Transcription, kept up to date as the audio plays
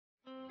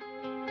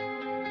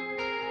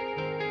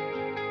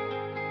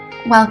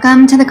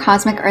Welcome to the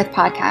Cosmic Earth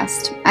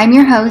Podcast. I'm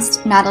your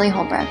host, Natalie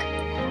Holbrook.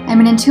 I'm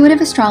an intuitive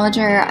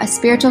astrologer, a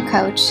spiritual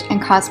coach, and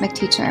cosmic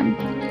teacher.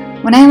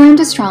 When I learned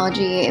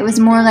astrology, it was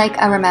more like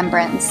a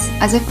remembrance,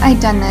 as if I'd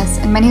done this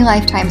in many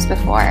lifetimes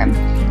before.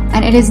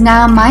 And it is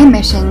now my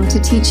mission to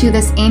teach you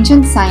this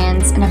ancient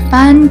science in a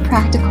fun,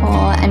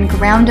 practical, and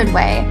grounded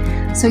way,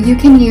 so you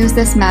can use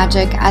this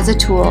magic as a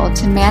tool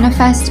to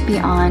manifest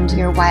beyond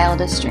your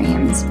wildest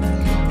dreams.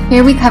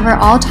 Here we cover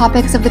all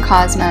topics of the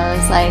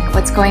cosmos, like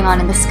what's going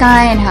on in the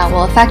sky and how it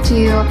will affect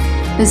you,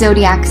 the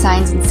zodiac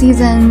signs and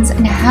seasons,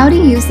 and how to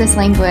use this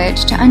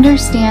language to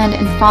understand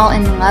and fall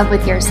in love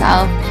with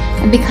yourself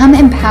and become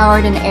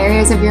empowered in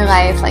areas of your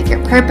life like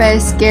your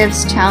purpose,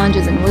 gifts,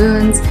 challenges, and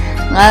wounds,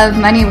 love,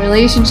 money,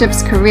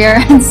 relationships, career,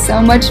 and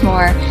so much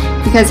more,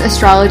 because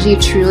astrology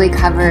truly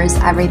covers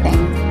everything.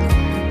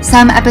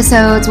 Some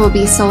episodes will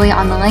be solely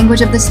on the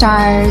language of the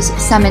stars,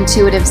 some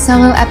intuitive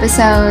solo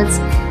episodes,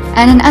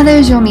 and in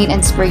others you'll meet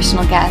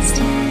inspirational guests.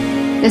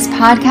 This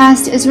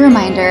podcast is a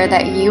reminder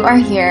that you are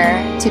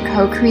here to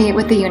co-create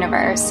with the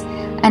universe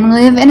and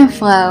live in a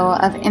flow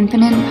of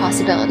infinite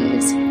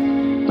possibilities.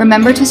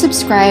 Remember to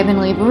subscribe and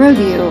leave a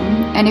review,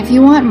 and if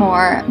you want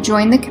more,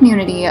 join the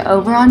community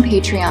over on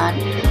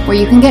Patreon, where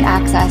you can get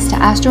access to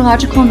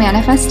astrological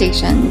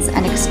manifestations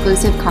and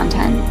exclusive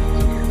content.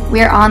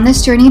 We are on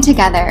this journey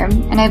together,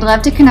 and I'd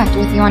love to connect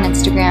with you on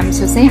Instagram,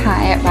 so say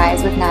hi at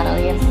Rise with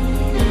Natalie.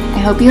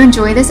 I hope you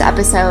enjoy this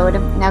episode.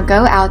 Now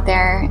go out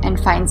there and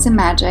find some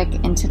magic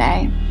in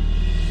today.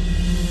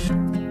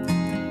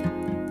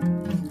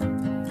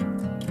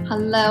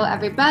 Hello,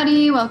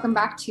 everybody. Welcome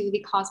back to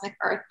the Cosmic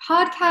Earth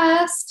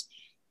Podcast.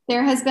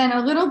 There has been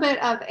a little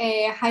bit of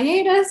a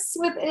hiatus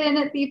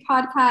within the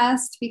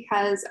podcast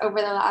because over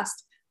the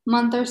last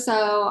month or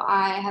so,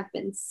 I have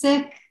been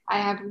sick. I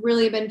have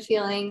really been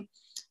feeling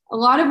a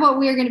lot of what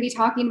we are going to be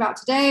talking about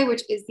today,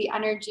 which is the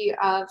energy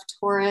of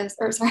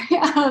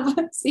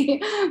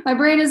my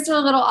brain is still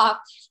a little off.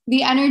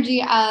 The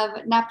energy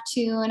of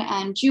Neptune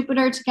and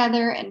Jupiter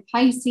together in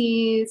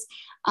Pisces,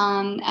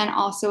 and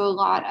also a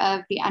lot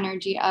of the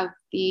energy of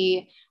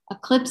the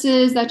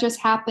eclipses that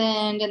just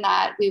happened and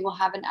that we will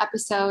have an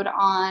episode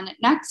on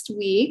next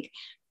week.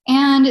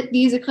 And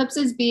these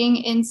eclipses being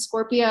in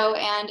Scorpio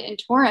and in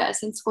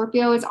Taurus. And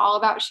Scorpio is all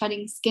about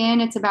shedding skin.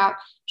 It's about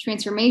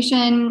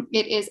transformation.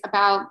 It is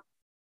about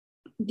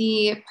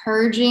the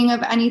purging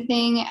of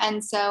anything.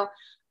 And so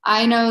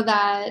I know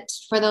that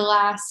for the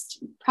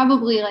last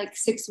probably like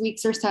 6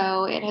 weeks or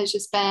so, it has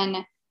just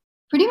been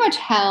pretty much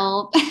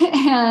hell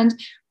and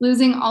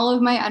losing all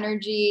of my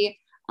energy,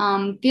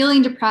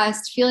 feeling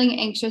depressed, feeling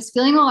anxious,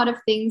 feeling a lot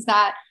of things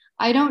that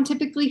I don't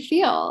typically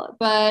feel,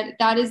 but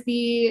that is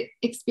the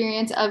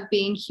experience of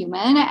being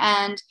human.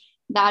 And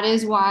that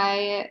is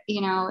why,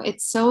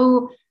 it's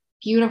so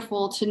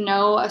beautiful to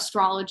know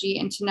astrology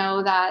and to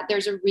know that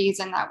there's a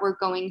reason that we're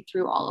going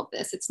through all of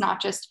this. It's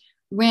not just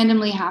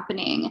randomly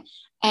happening.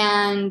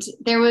 And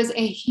there was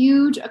a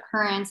huge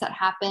occurrence that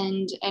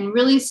happened and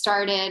really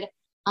started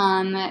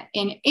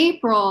in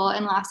April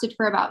and lasted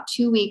for about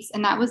 2 weeks.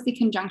 And that was the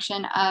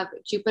conjunction of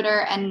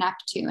Jupiter and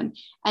Neptune.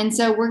 And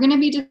so we're going to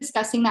be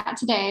discussing that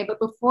today. But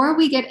before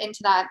we get into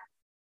that,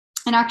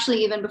 and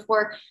actually even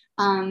before,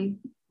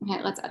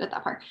 okay, let's edit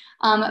that part.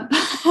 But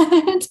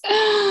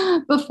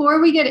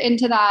before we get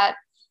into that,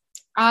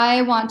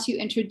 I want to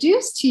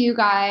introduce to you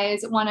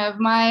guys one of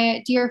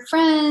my dear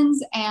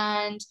friends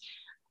and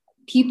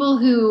people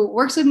who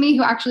works with me,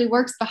 who actually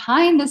works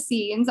behind the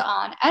scenes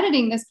on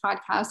editing this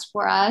podcast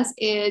for us,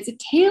 is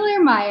Taylor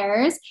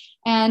Myers.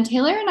 And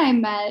Taylor and I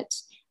met,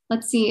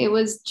 it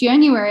was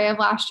January of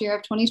last year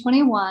of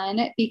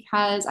 2021,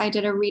 because I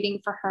did a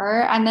reading for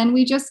her. And then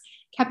we just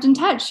kept in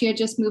touch. She had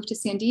just moved to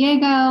San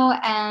Diego,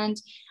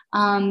 and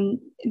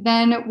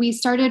then we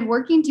started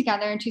working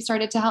together, and she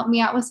started to help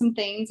me out with some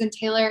things. And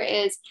Taylor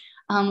is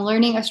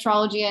learning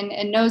astrology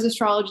and knows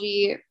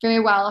astrology very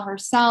well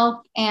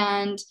herself.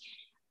 And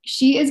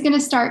she is going to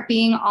start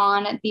being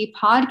on the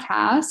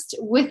podcast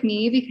with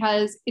me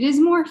because it is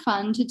more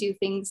fun to do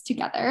things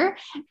together.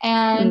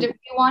 And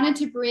we wanted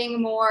to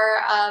bring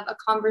more of a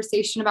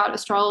conversation about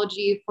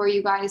astrology for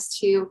you guys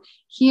to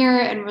hear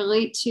and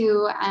relate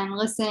to and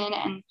listen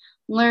and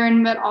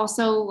learn, but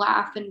also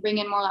laugh and bring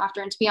in more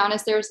laughter. And to be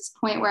honest, there was this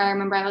point where I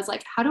remember I was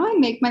like, how do I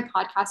make my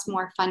podcast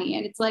more funny?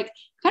 And it's like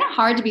kind of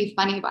hard to be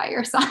funny by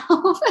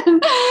yourself.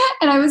 and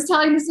I was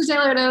telling this to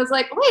Taylor, and I was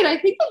like, wait, I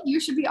think that you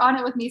should be on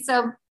it with me.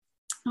 So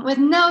with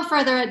no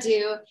further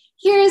ado,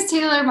 here's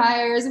Taylor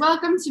Myers.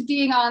 Welcome to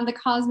being on the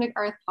Cosmic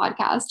Earth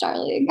Podcast,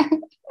 darling.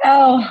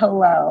 Oh,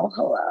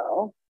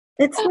 hello.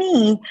 It's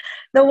me,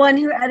 the one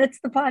who edits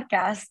the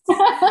podcast.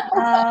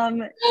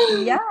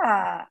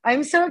 Yeah,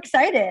 I'm so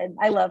excited.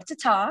 I love to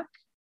talk.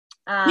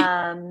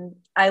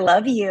 I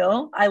love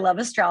you. I love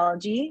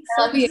astrology.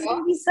 I love you.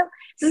 This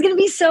is going to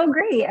be so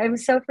great. I'm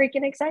so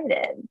freaking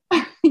excited.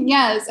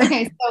 Yes.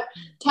 Okay. So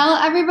tell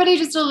everybody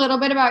just a little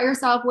bit about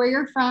yourself, where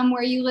you're from,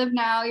 where you live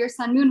now, your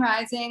sun, moon,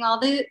 rising, all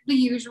the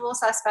usual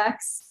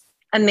suspects.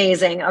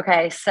 Amazing.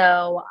 Okay.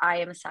 So I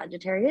am a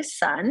Sagittarius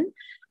sun.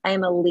 I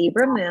am a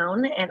Libra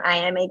moon and I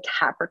am a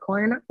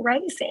Capricorn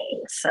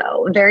rising.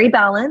 So very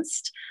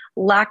balanced,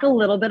 lack a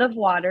little bit of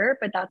water,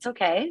 but that's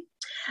okay.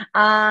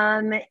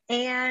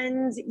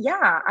 And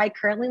yeah, I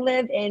currently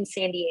live in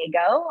San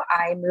Diego.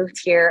 I moved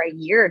here a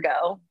year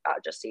ago,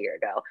 just a year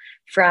ago,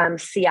 from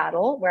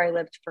Seattle, where I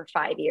lived for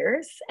 5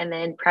 years. And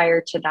then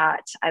prior to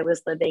that, I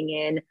was living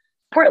in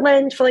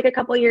Portland for like a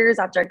couple of years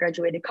after I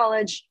graduated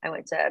college. I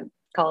went to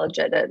college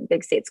at a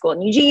big state school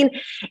in Eugene,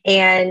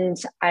 and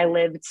I've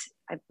lived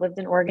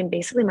in Oregon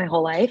basically my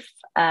whole life,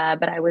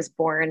 but I was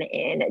born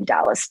in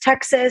Dallas,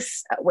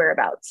 Texas,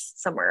 whereabouts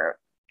somewhere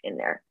in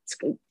there.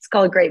 It's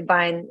called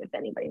Grapevine, if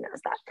anybody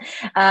knows that.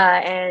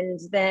 And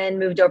then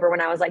moved over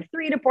when I was like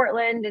 3 to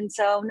Portland. And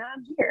so now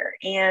I'm here.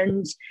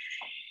 And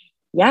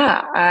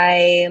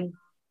yeah,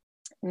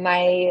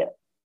 my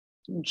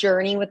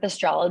journey with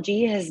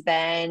astrology has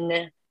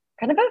been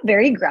kind of a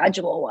very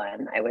gradual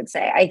one, I would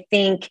say. I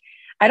think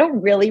I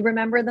don't really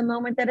remember the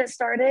moment that it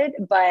started,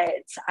 but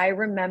I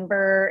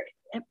remember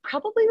it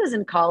probably was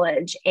in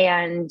college,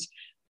 and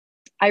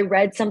I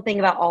read something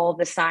about all of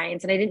the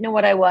signs and I didn't know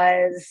what I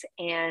was.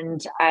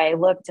 And I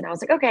looked and I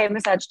was like, okay, I'm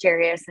a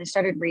Sagittarius. And I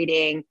started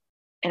reading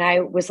and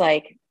I was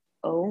like,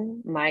 oh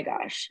my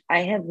gosh,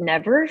 I have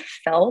never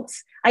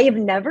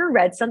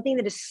read something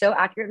that is so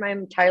accurate in my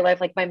entire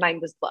life. Like my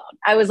mind was blown.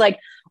 I was like,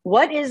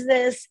 what is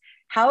this?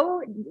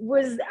 How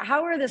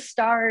are the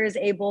stars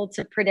able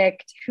to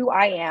predict who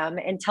I am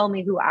and tell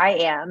me who I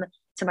am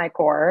to my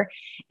core?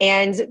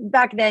 And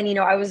back then,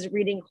 I was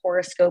reading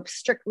horoscopes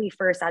strictly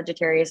for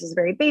Sagittarius. It was a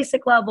very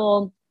basic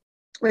level,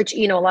 which,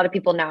 a lot of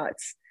people now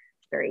it's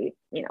very,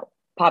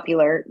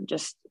 popular,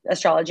 just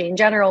astrology in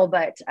general,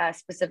 but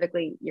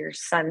specifically your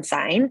sun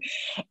sign.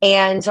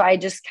 And so I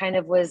just kind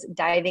of was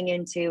diving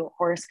into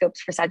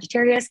horoscopes for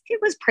Sagittarius. It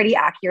was pretty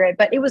accurate,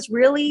 but it was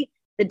really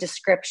the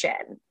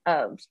description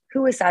of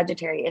who a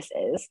Sagittarius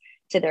is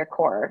to their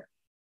core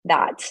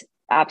that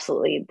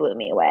absolutely blew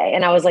me away.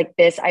 And I was like,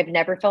 I've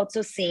never felt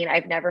so seen.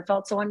 I've never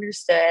felt so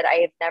understood. I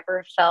have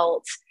never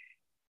felt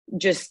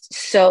just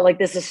so like,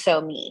 this is so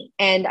me.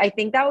 And I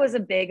think that was a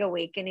big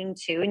awakening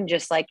too. And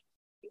just like,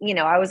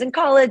 I was in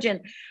college and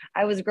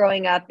I was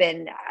growing up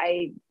and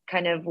I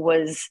kind of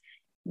was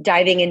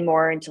diving in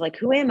more into like,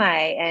 who am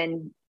I?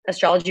 And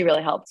astrology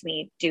really helped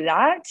me do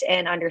that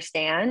and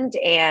understand.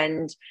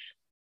 And,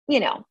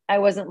 I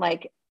wasn't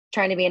like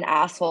trying to be an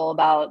asshole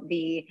about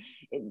the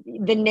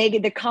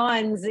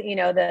cons,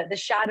 the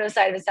shadow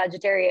side of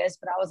Sagittarius,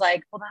 but I was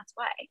like, well, that's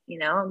why,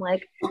 I'm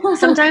like,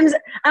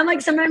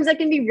 sometimes I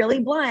can be really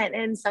blunt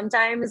and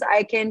sometimes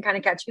I can kind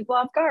of catch people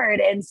off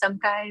guard. And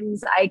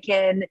sometimes I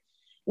can,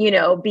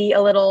 be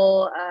a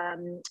little,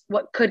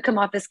 what could come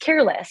off as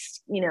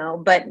careless,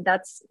 but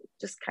that's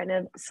just kind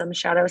of some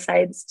shadow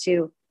sides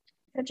to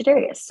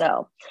Sagittarius.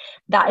 So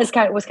that was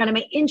kind of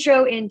my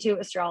intro into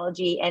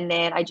astrology. And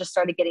then I just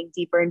started getting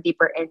deeper and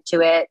deeper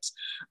into it.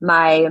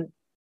 My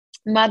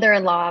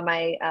mother-in-law,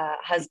 my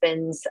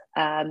husband's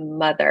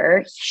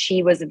mother,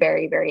 she was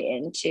very, very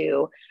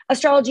into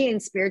astrology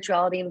and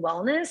spirituality and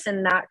wellness.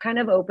 And that kind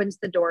of opens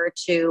the door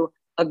to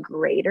a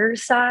greater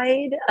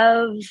side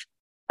of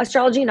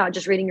astrology, not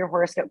just reading your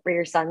horoscope for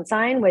your sun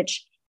sign,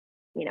 which,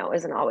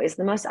 isn't always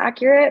the most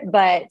accurate,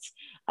 but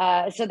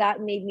so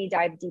that made me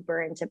dive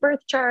deeper into birth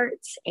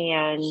charts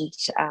and,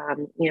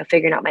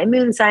 figuring out my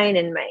moon sign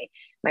and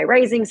my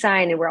rising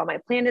sign and where all my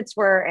planets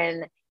were.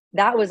 And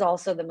that was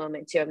also the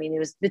moment too. I mean, it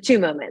was the two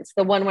moments,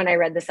 the one when I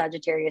read the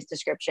Sagittarius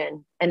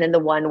description and then the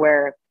one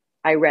where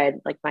I read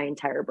like my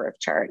entire birth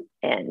chart.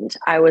 And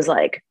I was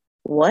like,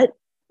 what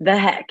the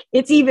heck?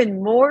 It's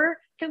even more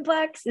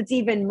complex. It's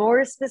even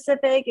more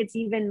specific. It's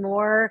even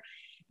more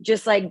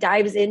just like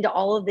dives into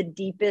all of the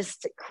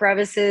deepest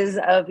crevices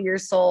of your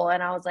soul.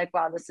 And I was like,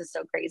 wow, this is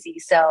so crazy.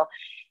 So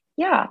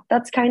yeah,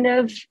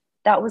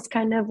 that was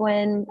kind of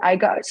when I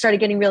started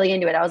getting really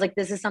into it. I was like,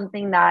 this is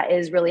something that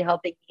is really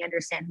helping me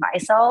understand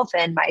myself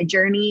and my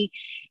journey.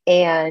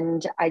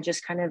 And I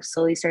just kind of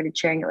slowly started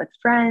sharing it with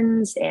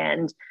friends,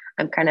 and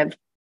I'm kind of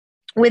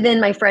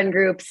within my friend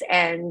groups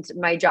and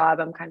my job,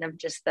 I'm kind of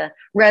just the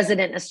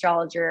resident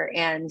astrologer.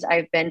 And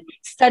I've been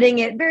studying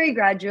it very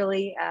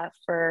gradually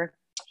for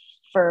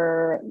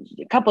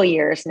a couple of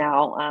years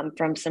now,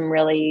 from some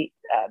really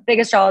big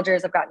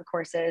astrologers. I've gotten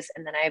courses,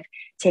 and then I've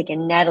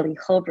taken Natalie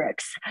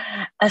Holbrook's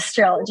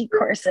astrology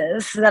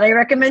courses that I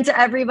recommend to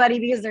everybody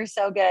because they're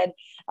so good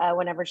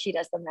whenever she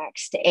does them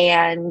next.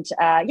 And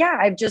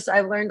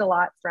I've learned a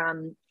lot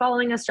from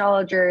following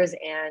astrologers,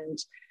 and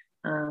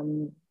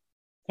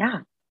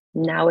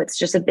now it's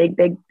just a big,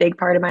 big, big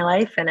part of my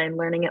life, and I'm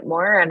learning it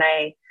more. And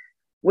I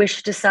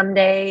wish to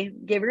someday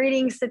give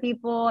readings to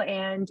people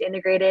and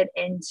integrate it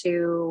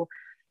into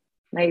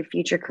my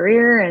future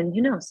career, and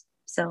who knows.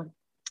 So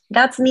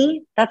that's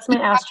me. That's my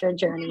astro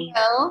journey.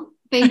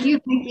 Thank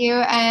you.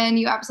 And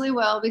you absolutely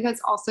will,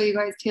 because also, you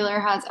guys, Taylor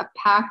has a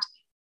packed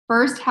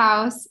first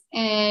house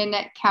in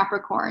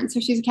Capricorn. So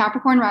she's a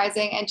Capricorn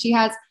rising, and she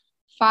has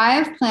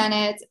 5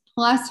 planets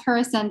plus her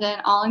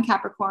ascendant all in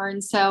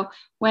Capricorn. So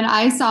when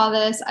I saw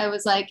this, I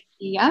was like,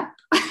 yep,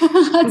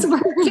 let's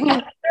work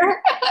together.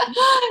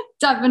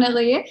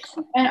 Definitely.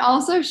 And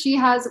also she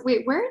has,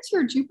 wait, where is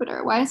your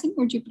Jupiter? Why isn't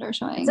your Jupiter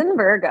showing? It's in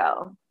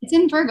Virgo. It's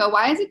in Virgo.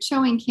 Why is it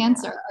showing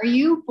Cancer? Are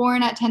you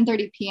born at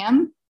 10:30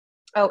 p.m.?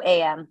 Oh,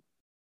 a.m.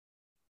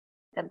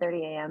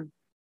 10:30 a.m.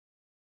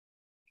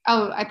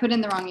 Oh, I put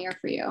in the wrong year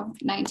for you.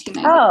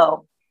 1990.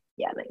 Oh,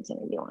 yeah,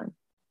 1981.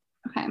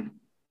 Okay.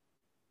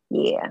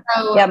 Yeah.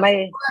 So yeah,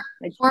 my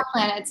four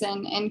planets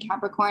in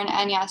Capricorn,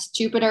 and yes,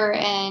 Jupiter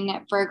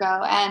in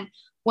Virgo. And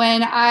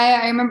when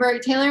I remember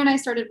Taylor and I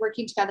started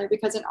working together,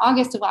 because in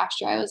August of last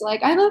year, I was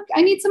like,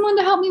 I need someone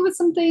to help me with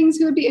some things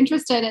who would be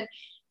interested. And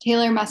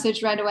Taylor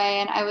messaged right away.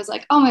 And I was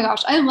like, oh my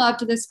gosh, I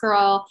loved this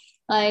girl.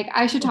 Like,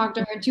 I should talk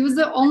to her. And she was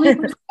the only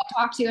person I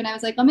talked to. And I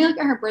was like, let me look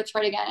at her birth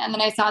chart again. And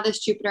then I saw this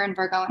Jupiter in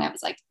Virgo, and I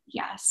was like,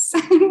 yes.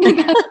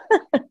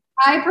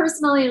 I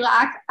personally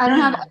I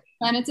don't have any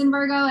planets in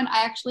Virgo, and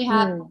I actually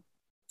have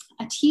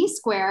a T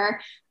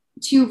square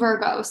to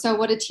Virgo. So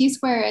what a T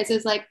square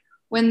is like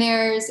when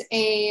there's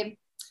imagine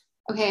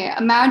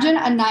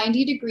a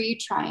 90-degree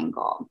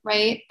triangle,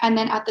 right? And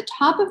then at the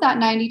top of that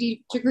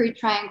 90-degree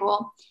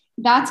triangle,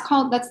 that's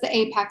the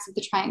apex of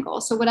the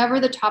triangle. So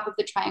whatever the top of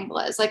the triangle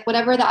is, like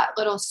whatever that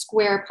little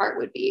square part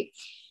would be.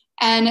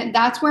 And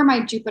that's where my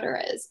Jupiter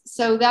is.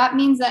 So that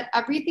means that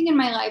everything in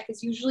my life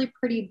is usually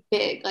pretty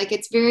big. Like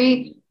it's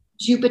very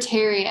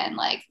Jupiterian.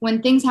 Like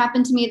when things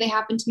happen to me, they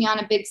happen to me on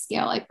a big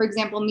scale. Like for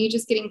example, me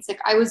just getting sick,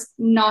 I was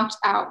knocked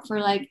out for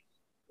like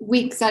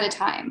weeks at a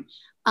time.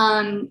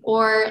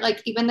 Or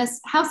like even this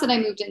house that I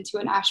moved into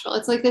in Asheville,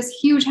 it's like this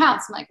huge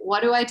house. I'm like,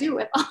 what do I do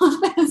with all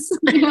of this?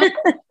 You know?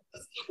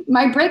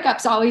 My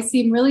breakups always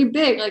seem really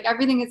big. Like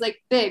everything is like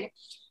big.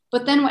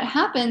 But then what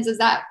happens is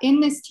that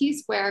in this T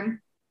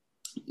square,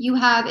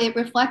 it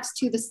reflects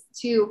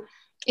to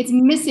it's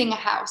missing a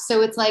house.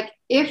 So it's like,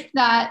 if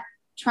that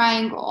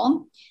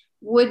triangle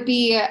would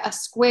be a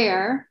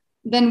square,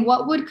 then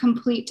what would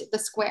complete the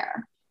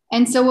square?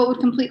 And so what would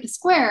complete the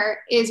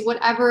square is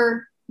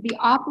whatever the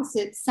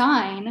opposite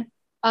sign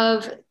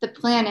of the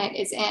planet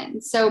is in.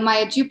 So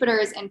my Jupiter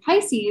is in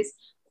Pisces,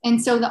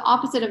 and so the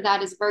opposite of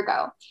that is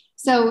Virgo.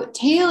 So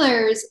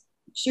Taylor's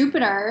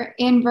Jupiter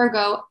in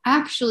Virgo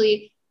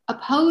actually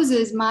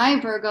opposes my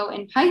Virgo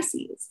in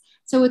Pisces.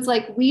 So it's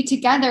like we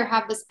together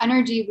have this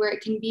energy where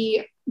it can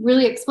be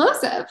really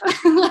explosive,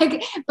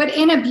 but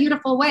in a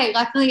beautiful way.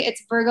 Luckily,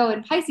 it's Virgo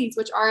and Pisces,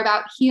 which are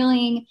about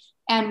healing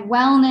and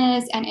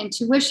wellness and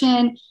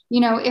intuition.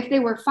 You know, if they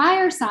were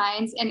fire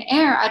signs and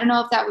air, I don't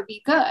know if that would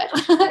be good,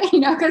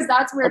 because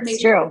that's where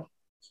it's true.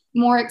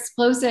 More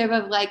explosive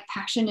of like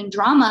passion and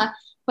drama.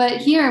 But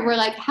here we're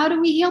like, how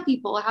do we heal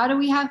people? How do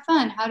we have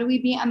fun? How do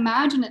we be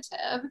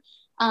imaginative?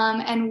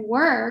 And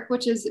work,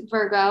 which is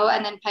Virgo,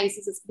 and then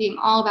Pisces is being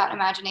all about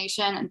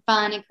imagination and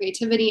fun and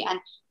creativity and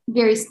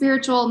very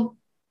spiritual.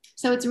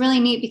 So it's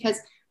really neat because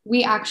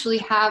we actually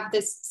have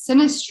this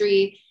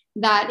synastry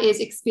that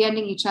is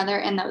expanding each other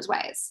in those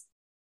ways.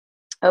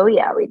 Oh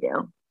yeah, we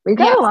do. We've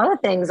got a lot of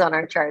things on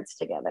our charts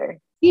together.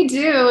 We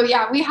do.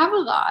 Yeah, we have a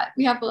lot.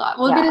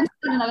 We'll get into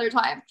that another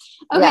time.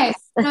 Okay,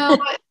 so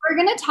we're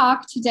going to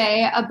talk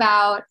today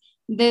about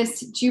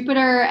this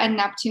Jupiter and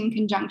Neptune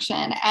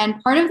conjunction.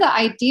 And part of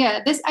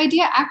this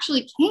idea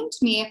actually came to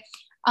me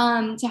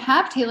to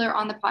have Taylor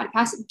on the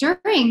podcast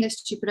during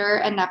this Jupiter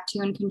and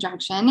Neptune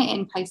conjunction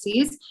in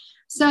Pisces.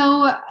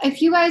 So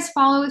if you guys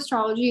follow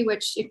astrology,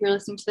 which if you're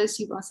listening to this,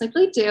 you most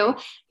likely do,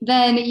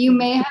 then you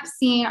may have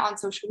seen on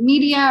social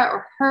media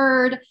or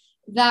heard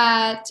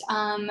that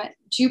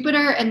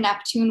Jupiter and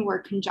Neptune were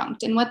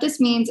conjunct. And what this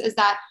means is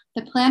that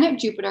the planet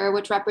Jupiter,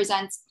 which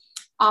represents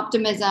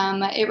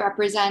optimism, it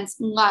represents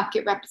luck,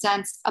 it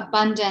represents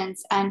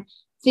abundance and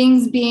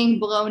things being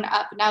blown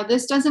up. Now,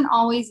 this doesn't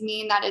always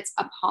mean that it's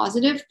a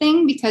positive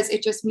thing, because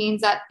it just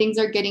means that things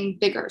are getting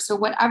bigger. So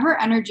whatever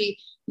energy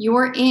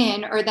you're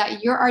in or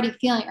that you're already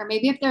feeling, or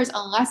maybe if there's a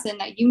lesson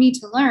that you need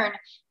to learn,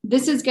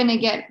 this is going to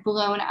get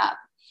blown up.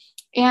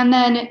 And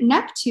then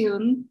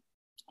Neptune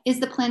is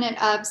the planet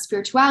of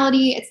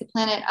spirituality. It's the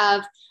planet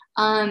of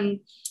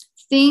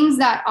things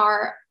that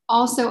are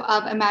also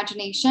of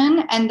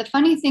imagination. And the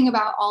funny thing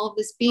about all of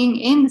this being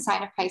in the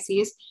sign of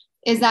Pisces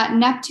is that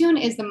Neptune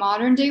is the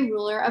modern day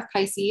ruler of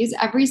Pisces.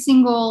 Every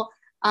single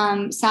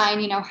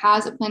sign,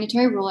 has a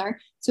planetary ruler.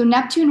 So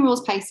Neptune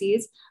rules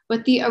Pisces,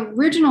 but the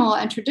original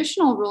and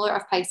traditional ruler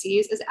of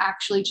Pisces is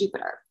actually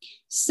Jupiter.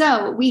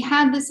 So we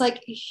had this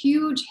like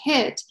huge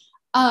hit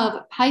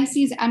of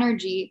Pisces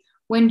energy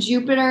when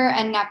Jupiter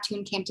and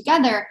Neptune came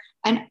together,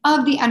 and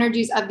of the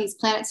energies of these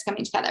planets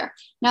coming together.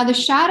 Now, the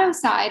shadow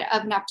side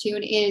of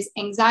Neptune is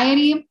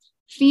anxiety,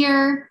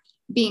 fear,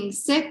 being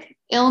sick,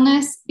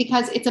 illness,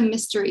 because it's a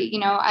mystery.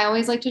 I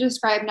always like to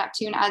describe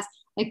Neptune as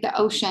like the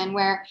ocean,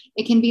 where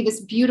it can be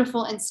this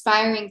beautiful,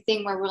 inspiring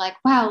thing where we're like,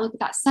 wow, look at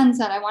that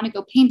sunset. I want to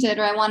go paint it,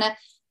 or I want to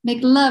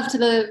make love to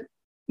the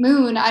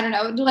moon. I don't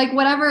know, like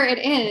whatever it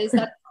is,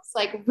 that's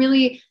like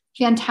really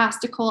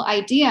fantastical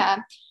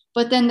idea.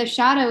 But then the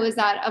shadow is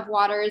that of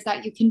water is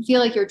that you can feel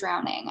like you're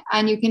drowning,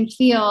 and you can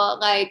feel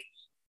like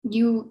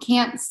you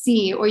can't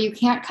see, or you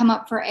can't come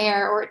up for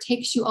air, or it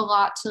takes you a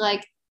lot to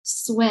like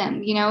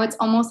swim, it's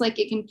almost like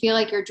it can feel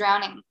like you're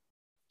drowning.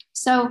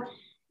 So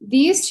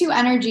these two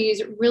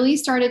energies really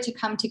started to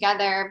come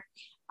together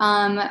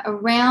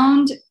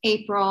around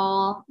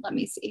April. Let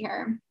me see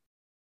here.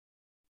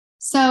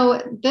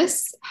 So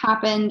this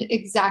happened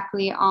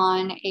exactly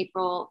on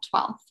April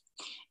 12th.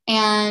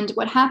 And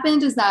what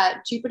happened is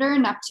that Jupiter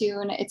and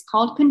Neptune, it's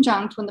called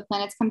conjunct when the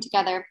planets come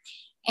together.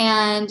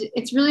 And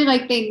it's really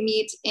like they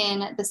meet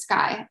in the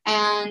sky.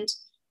 And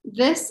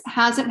this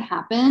hasn't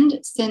happened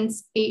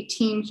since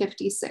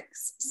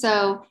 1856.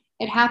 So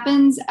it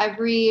happens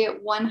every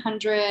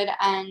 100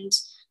 and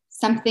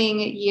something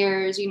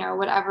years,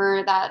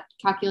 whatever that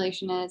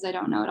calculation is. I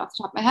don't know it off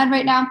the top of my head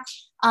right now.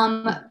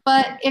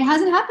 But it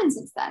hasn't happened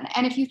since then.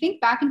 And if you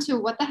think back into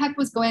what the heck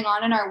was going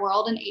on in our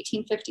world in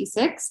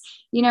 1856,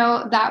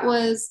 that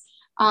was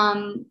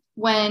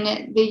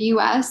when the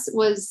US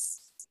was,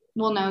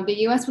 the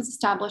US was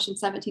established in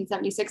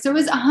 1776. So it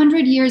was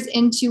 100 years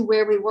into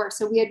where we were.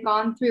 So we had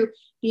gone through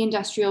the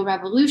Industrial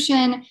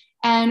Revolution,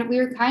 and we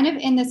were kind of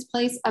in this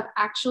place of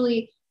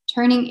actually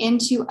turning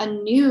into a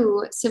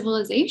new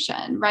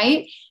civilization,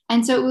 right?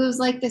 And so it was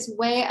like this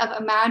way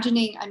of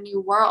imagining a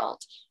new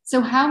world.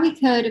 So how we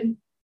could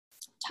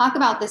talk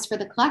about this for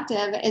the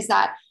collective is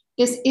that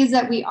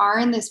we are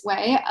in this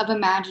way of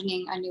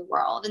imagining a new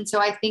world. And so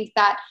I think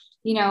that,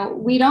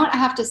 we don't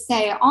have to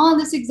say on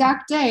this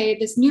exact day,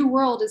 this new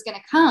world is going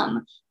to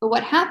come. But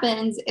what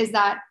happens is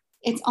that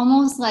it's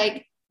almost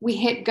like we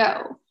hit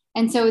go.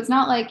 And so it's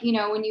not like,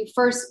 when you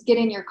first get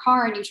in your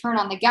car and you turn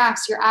on the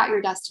gas, you're at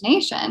your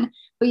destination,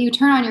 but you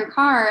turn on your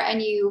car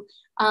and you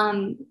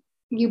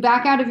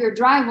back out of your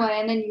driveway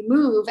and then you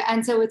move.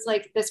 And so it's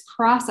like this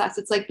process.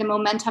 It's like the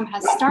momentum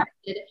has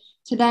started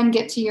to then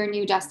get to your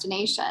new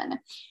destination.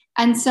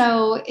 And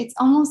so it's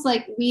almost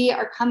like we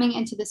are coming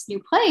into this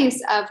new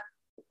place of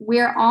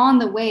we're on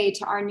the way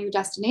to our new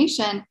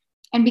destination.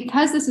 And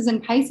because this is in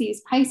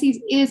Pisces, Pisces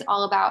is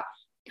all about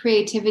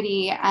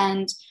creativity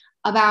and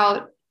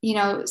about,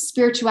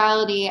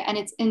 spirituality. And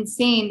it's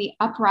insane, the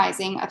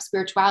uprising of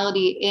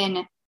spirituality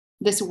in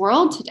this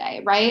world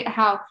today, right?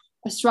 How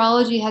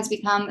astrology has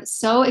become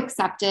so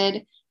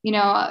accepted.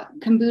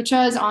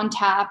 Kombucha is on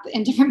tap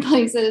in different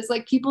places.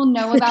 Like people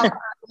know about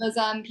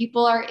herbalism.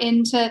 People are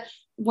into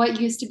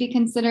what used to be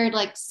considered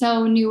like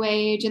so new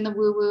age and the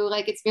woo woo.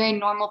 Like it's very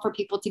normal for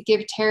people to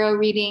give tarot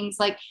readings.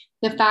 Like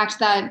the fact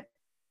that,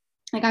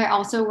 like I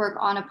also work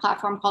on a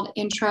platform called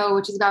Intro,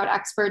 which is about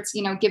experts,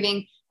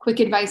 giving quick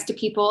advice to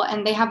people.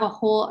 And they have a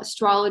whole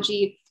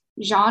astrology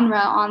genre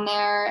on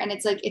there. And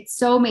it's like, it's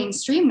so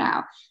mainstream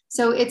now.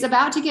 So it's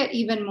about to get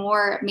even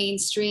more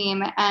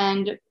mainstream,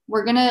 and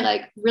we're going to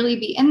like really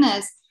be in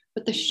this.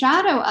 But the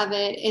shadow of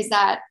it is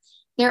that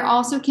there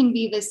also can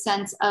be this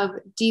sense of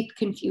deep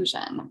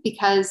confusion,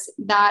 because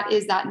that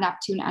is that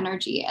Neptune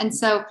energy. And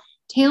so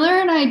Taylor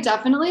and I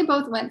definitely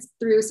both went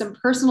through some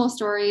personal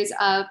stories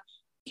of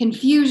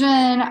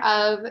confusion,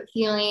 of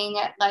feeling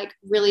like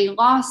really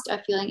lost, of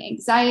feeling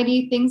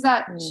anxiety, things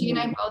that she and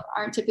I both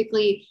aren't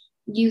typically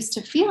used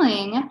to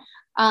feeling.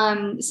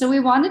 So we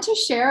wanted to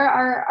share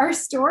our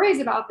stories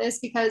about this,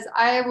 because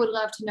I would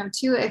love to know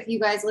too if you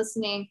guys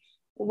listening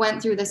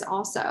went through this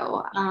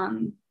also.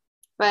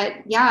 But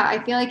yeah,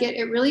 I feel like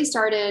it really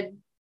started,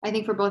 I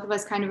think, for both of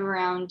us kind of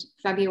around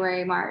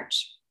February,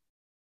 March.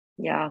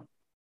 Yeah,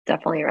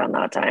 definitely around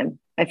that time.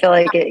 I feel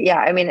like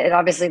it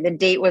obviously the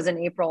date was in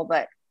April,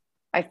 but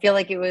I feel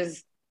like it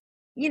was,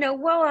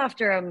 well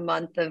after a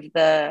month of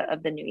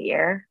the new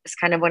year. It's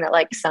kind of when it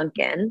like sunk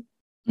in.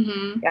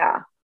 Mm-hmm.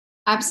 Yeah.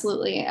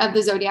 Absolutely. Of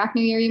the zodiac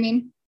new year, you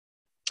mean?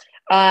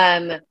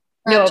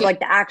 No, of like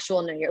the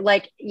actual new year.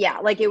 Like, yeah,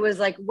 like it was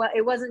like,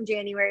 it wasn't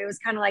January. It was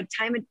kind of like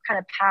time had kind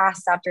of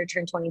passed after it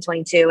turned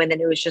 2022. And then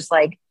it was just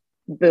like,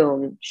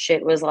 boom,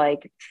 shit was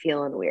like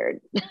feeling weird.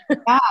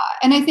 Yeah.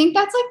 And I think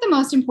that's like the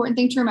most important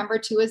thing to remember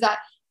too, is that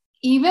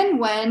even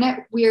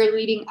when we're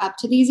leading up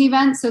to these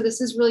events, so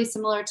this is really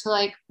similar to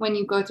like when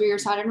you go through your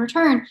Saturn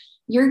return,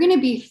 you're going to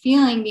be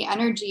feeling the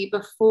energy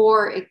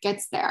before it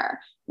gets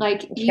there.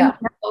 Like,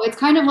 it's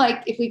kind of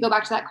like if we go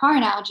back to that car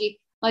analogy,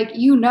 like,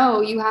 you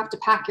have to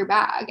pack your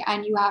bag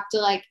and you have to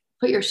like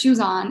put your shoes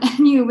on,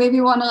 and you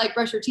maybe want to like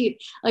brush your teeth,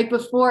 like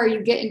before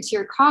you get into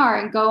your car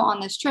and go on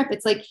this trip.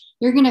 It's like,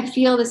 you're going to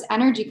feel this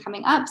energy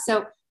coming up.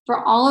 So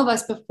for all of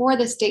us, before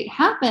this date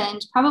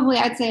happened, probably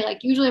I'd say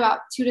like usually about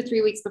 2 to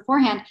 3 weeks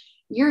beforehand,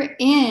 you're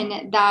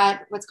in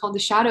that what's called the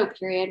shadow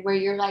period, where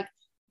you're like,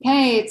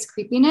 hey, it's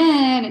creeping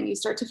in, and you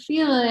start to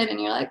feel it,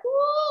 and you're like,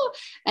 whoa.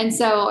 And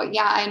so,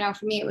 yeah, I know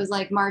for me, it was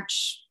like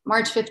March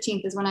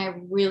 15th is when I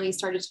really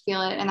started to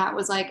feel it. And that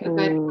was like a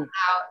good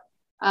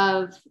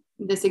out of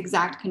this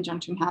exact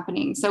conjunction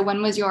happening. So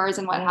when was yours,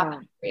 and what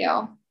happened for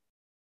you?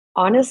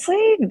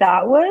 Honestly,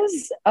 that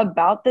was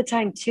about the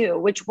time too,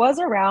 which was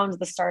around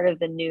the start of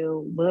the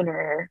new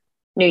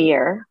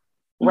year,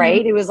 right?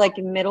 Mm-hmm. It was like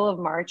middle of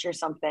March or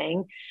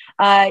something.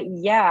 Right?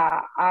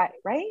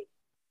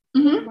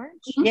 Mm-hmm. March?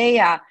 Mm-hmm.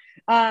 Yeah.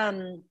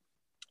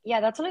 Yeah,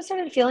 that's when I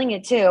started feeling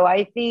it too.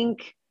 I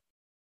think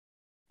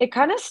It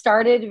kind of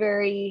started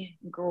very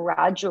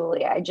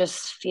gradually. I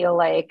just feel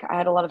like I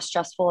had a lot of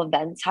stressful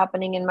events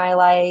happening in my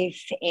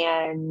life,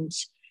 and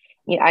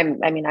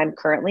I'm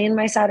currently in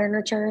my Saturn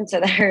return,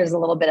 so there's a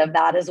little bit of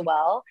that as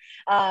well.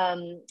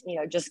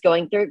 Just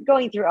going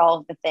through all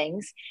of the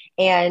things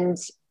and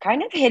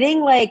kind of hitting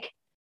like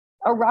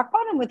a rock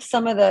bottom with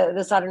some of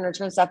the Saturn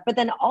return stuff, but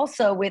then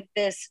also with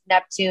this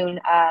Neptune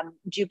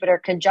Jupiter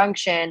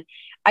conjunction,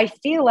 I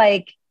feel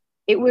like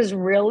it was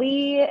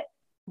really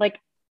like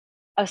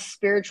a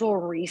spiritual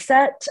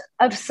reset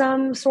of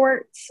some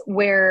sorts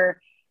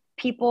where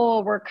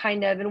people were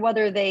kind of, and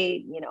whether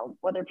they,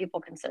 whether people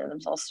consider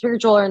themselves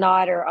spiritual or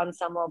not, or on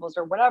some levels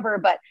or whatever,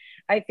 but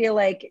I feel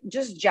like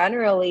just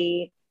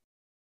generally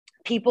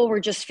people were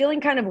just feeling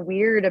kind of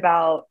weird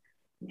about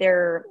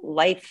their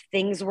life.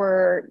 Things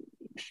were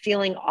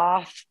feeling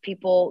off.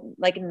 People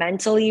like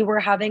mentally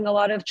were having a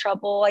lot of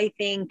trouble. I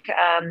think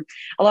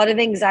a lot of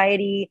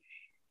anxiety,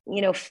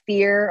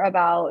 fear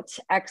about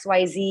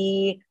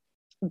XYZ,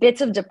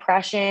 bits of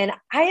depression.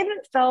 I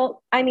haven't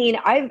felt,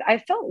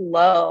 I felt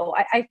low.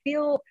 I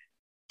feel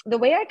the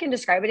way I can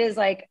describe it is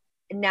like,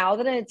 now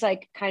that it's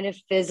like kind of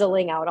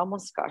fizzling out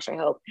almost, gosh, I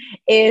hope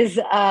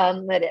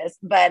it is,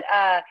 but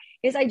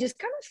is I just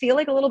kind of feel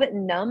like a little bit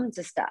numb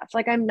to stuff.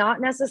 Like I'm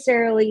not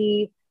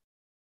necessarily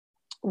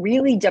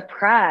really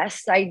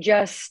depressed. I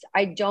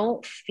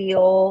don't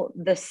feel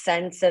the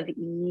sense of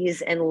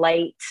ease and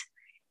light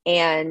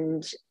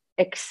and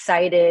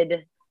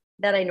excited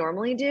that I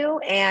normally do.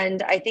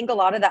 And I think a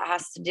lot of that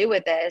has to do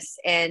with this.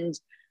 And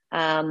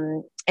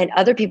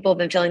other people have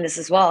been feeling this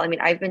as well. I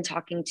mean, I've been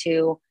talking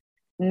to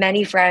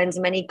many friends,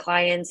 many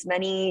clients,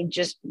 many,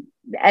 just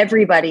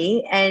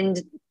everybody. And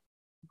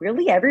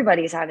really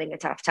everybody's having a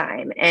tough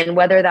time. And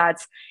whether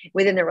that's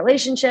within the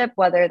relationship,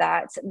 whether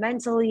that's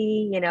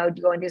mentally,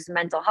 going through some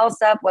mental health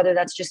stuff, whether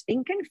that's just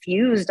being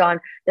confused on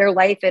their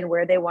life and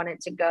where they want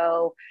it to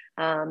go.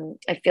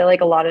 I feel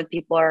like a lot of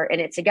people are in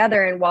it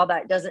together. And while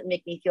that doesn't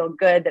make me feel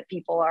good that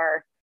people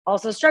are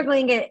also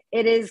struggling, it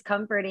is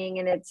comforting.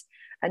 And it's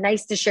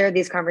nice to share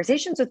these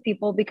conversations with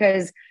people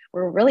because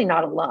we're really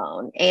not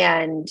alone.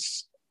 And,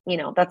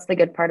 that's the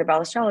good part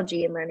about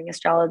astrology and learning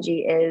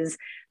astrology is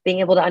being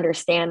able to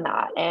understand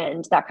that.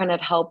 And that kind of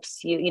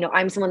helps you.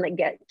 I'm someone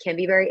that can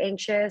be very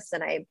anxious,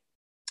 and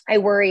I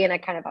worry, and I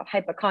kind of have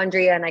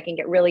hypochondria, and I can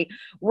get really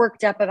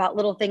worked up about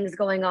little things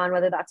going on,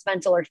 whether that's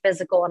mental or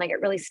physical. And I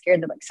get really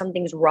scared that like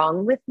something's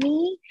wrong with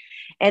me.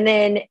 And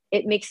then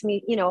it makes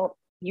me,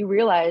 you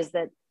realize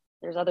that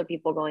there's other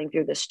people going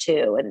through this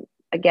too. And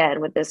again,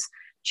 with this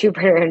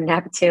Jupiter and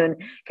Neptune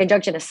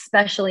conjunction,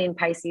 especially in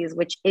Pisces,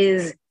 which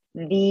is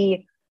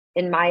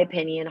in my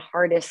opinion,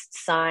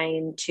 hardest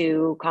sign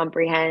to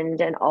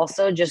comprehend and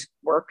also just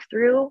work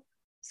through.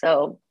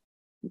 So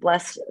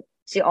blessed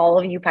to all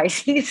of you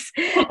Pisces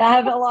that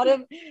have a lot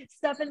of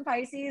stuff in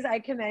Pisces. I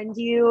commend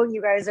you.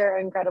 You guys are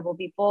incredible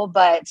people,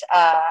 but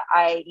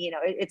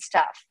it's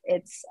tough.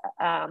 It's,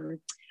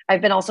 I've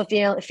been also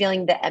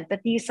feeling the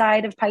empathy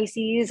side of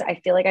Pisces.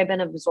 I feel like I've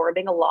been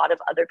absorbing a lot of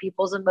other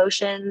people's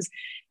emotions,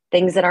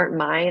 things that aren't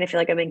mine. I feel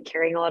like I've been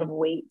carrying a lot of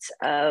weight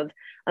of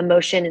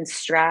emotion and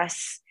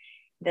stress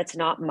that's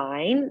not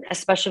mine,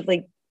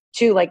 especially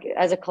too, like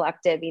as a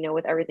collective,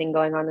 with everything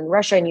going on in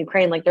Russia and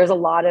Ukraine, like there's a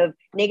lot of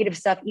negative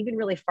stuff, even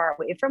really far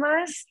away from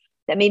us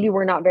that maybe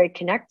we're not very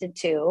connected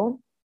to.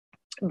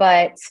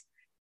 But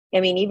I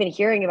mean, even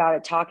hearing about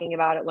it, talking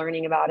about it,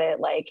 learning about it,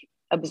 like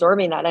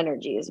absorbing that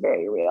energy is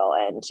very real.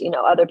 And,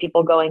 other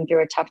people going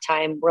through a tough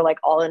time, we're like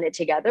all in it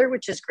together,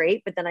 which is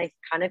great. But then I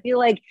kind of feel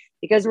like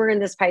because we're in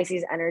this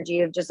Pisces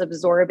energy of just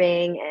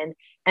absorbing and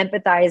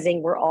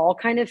empathizing, we're all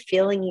kind of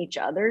feeling each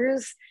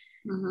other's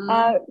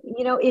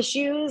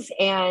issues.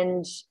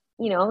 And,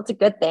 it's a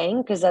good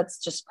thing because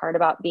that's just part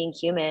about being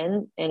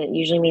human. And it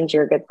usually means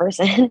you're a good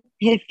person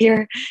if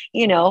you're,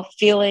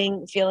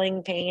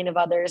 feeling pain of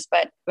others,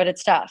 but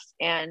it's tough.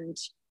 And,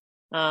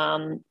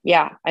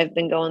 I've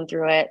been going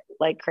through it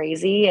like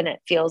crazy, and it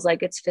feels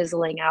like it's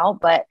fizzling out,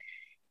 but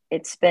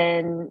it's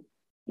been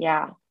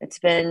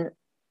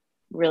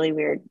really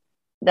weird.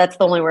 That's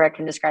the only word I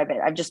can describe it.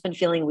 I've just been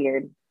feeling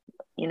weird,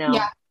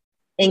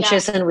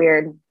 anxious and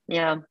weird.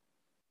 Yeah.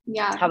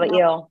 Yeah. How about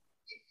you?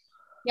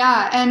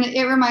 Yeah. And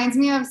it reminds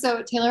me of,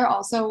 so Taylor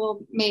also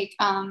will make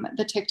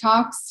the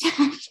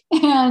TikToks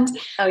and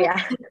oh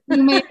yeah. I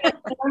made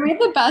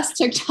the best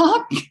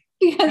TikTok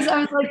because I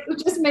was like,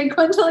 just make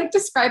one to like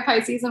describe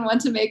Pisces and one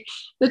to make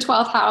the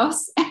 12th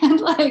house. And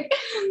like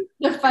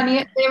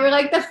they were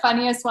like the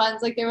funniest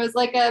ones. Like there was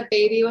like a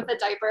baby with a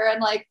diaper,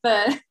 and like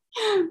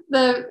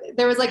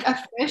there was like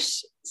a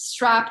fish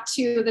strapped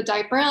to the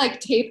diaper, like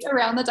taped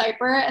around the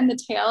diaper, and the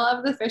tail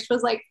of the fish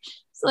was like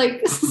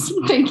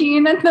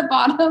spanking at the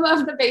bottom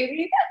of the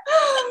baby.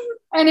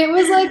 And it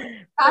was like,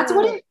 that's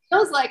what it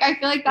feels like. I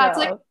feel like that's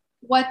like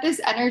what this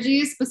energy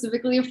is,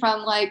 specifically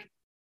from like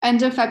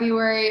end of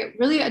February,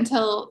 really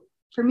until,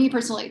 for me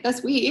personally,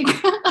 this week.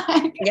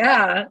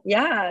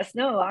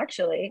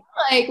 Actually.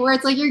 Like where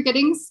it's like you're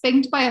getting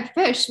spanked by a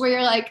fish, where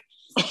you're like,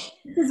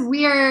 this is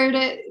weird.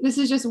 This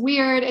is just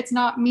weird. It's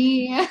not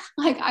me.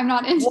 Like I'm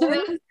not into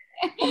this.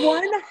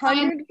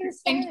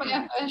 Extinct by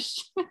 100%. a fish.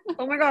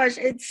 Oh my gosh,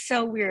 it's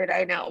so weird.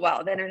 I know.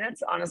 Wow, the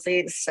internet's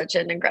honestly such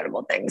an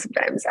incredible thing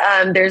sometimes.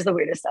 There's the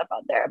weirdest stuff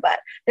out there, but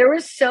there were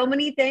so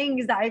many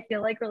things that I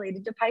feel like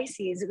related to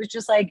Pisces. It was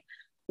just like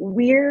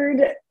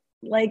weird,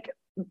 like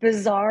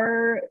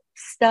bizarre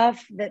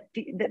stuff that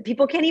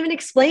people can't even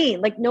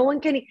explain. Like no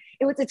one can.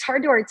 It's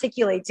hard to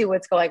articulate to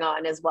what's going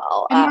on as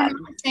well. And we're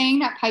not saying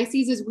that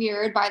Pisces is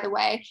weird, by the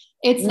way.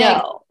 It's like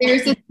No.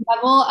 there's this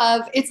level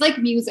of, it's like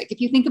music. If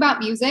you think about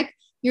music,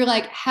 you're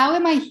like, how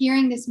am I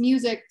hearing this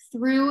music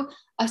through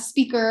a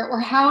speaker? Or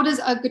how does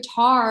a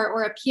guitar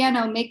or a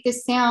piano make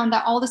this sound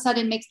that all of a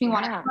sudden makes me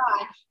want to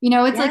cry?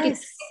 It's like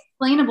it's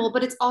explainable,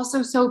 but it's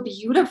also so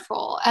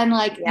beautiful and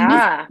like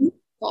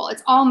mystical.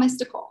 It's all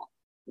mystical.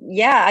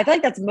 Yeah, I feel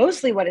like that's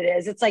mostly what it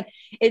is. It's like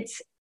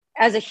it's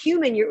as a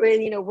human,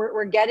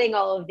 we're getting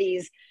all of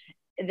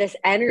this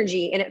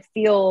energy, and it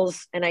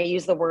feels, and I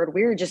use the word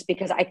weird just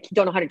because I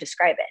don't know how to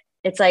describe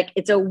it. It's like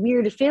it's a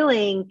weird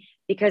feeling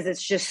because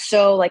it's just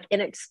so like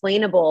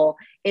inexplainable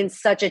in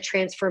such a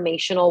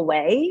transformational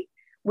way,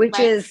 which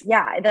is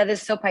that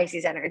is so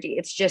Pisces energy.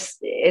 It's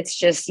just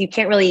you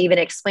can't really even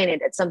explain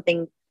it. It's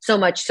something so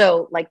much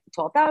so like the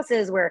 12th house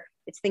is, where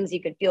it's things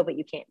you can feel but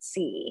you can't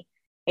see.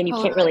 And you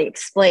can't really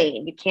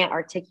explain. You can't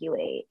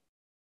articulate.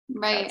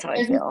 Right. That's how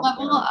There's I feel. a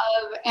level of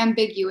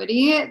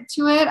ambiguity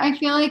to it, I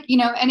feel like,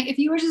 and if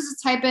you were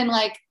just to type in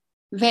like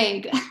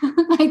vague,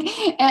 like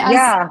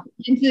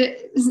into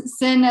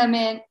synonym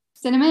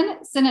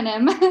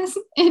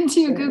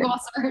into Google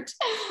search,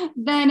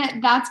 then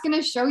that's going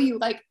to show you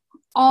like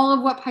all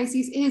of what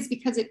Pisces is,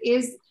 because it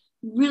is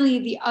really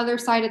the other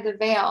side of the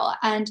veil.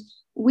 And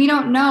we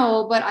don't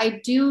know, but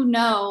I do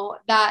know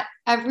that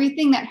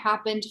everything that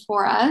happened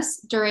for us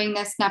during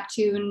this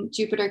Neptune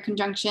Jupiter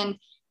conjunction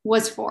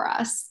was for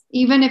us,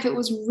 even if it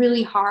was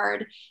really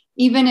hard,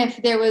 even if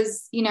there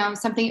was,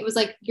 something, it was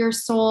like your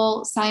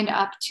soul signed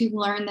up to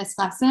learn this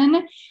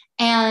lesson.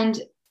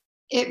 And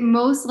it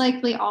most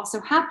likely also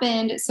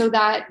happened so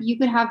that you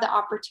could have the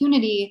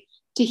opportunity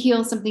to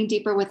heal something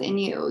deeper within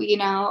you,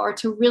 or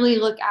to really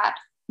look at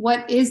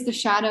what is the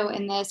shadow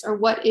in this, or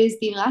what is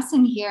the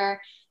lesson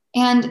here.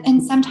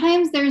 And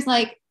sometimes there's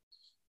like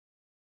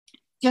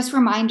just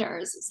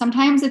reminders.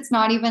 Sometimes it's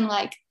not even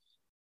like,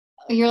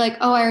 you're like,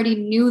 oh, I already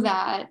knew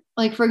that.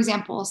 Like, for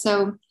example,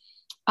 so,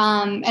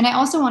 and I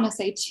also want to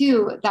say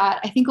too,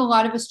 that I think a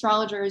lot of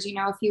astrologers,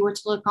 if you were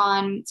to look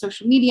on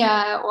social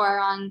media or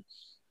on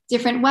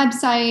different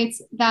websites,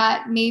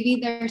 that maybe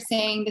they're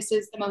saying this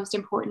is the most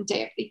important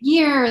day of the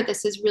year.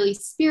 This is really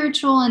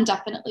spiritual, and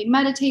definitely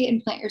meditate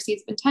and plant your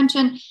seeds of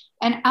intention.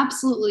 And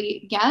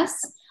absolutely, yes.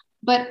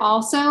 But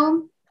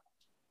also,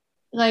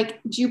 like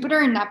Jupiter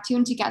and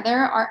Neptune together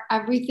are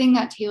everything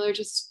that Taylor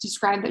just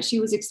described that she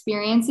was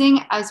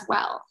experiencing as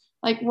well.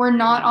 Like we're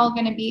not all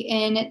going to be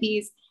in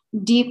these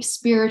deep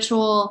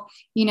spiritual,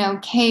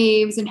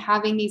 caves and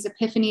having these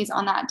epiphanies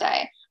on that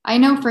day. I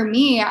know for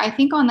me, I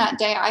think on that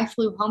day I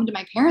flew home to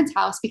my parents'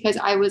 house because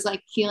I was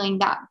like feeling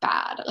that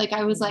bad. Like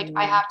I was like,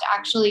 I have to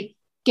actually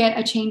get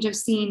a change of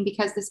scene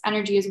because this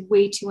energy is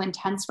way too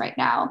intense right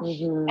now.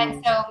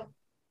 And so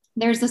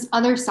there's this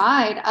other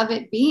side of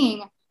it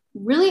being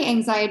really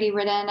anxiety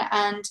ridden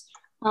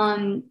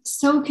and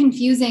so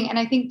confusing. And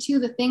I think too,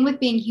 the thing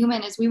with being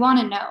human is we want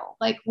to know,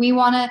 like we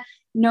want to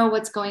know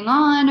what's going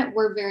on.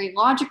 We're very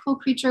logical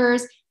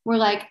creatures. We're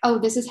like, oh,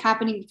 this is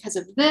happening because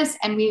of this.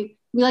 And we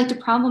like to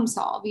problem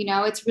solve,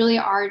 it's really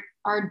our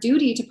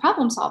duty to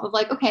problem solve of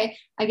like, okay,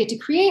 I get to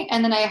create,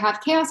 and then I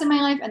have chaos in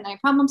my life, and then I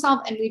problem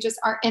solve. And we just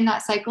are in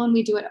that cycle, and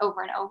we do it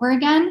over and over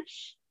again.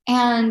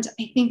 And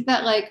I think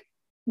that like,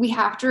 we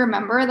have to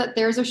remember that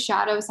there's a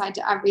shadow side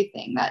to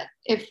everything, that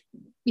if,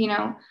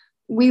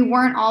 we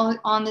weren't all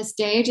on this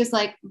day just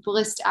like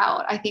blissed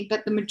out. I think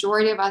that the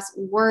majority of us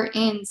were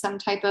in some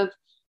type of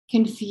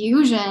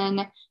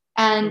confusion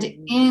and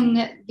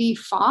in the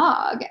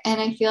fog.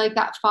 And I feel like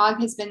that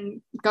fog has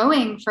been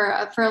going for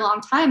a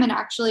long time. And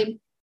actually,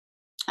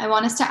 I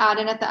want us to add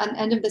in at the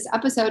end of this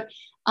episode,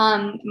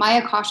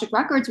 my Akashic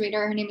Records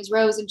reader, her name is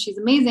Rose, and she's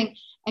amazing.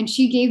 And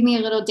she gave me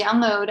a little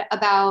download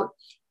about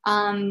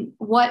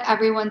what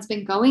everyone's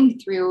been going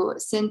through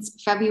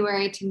since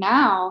February to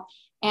now.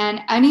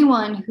 And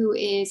anyone who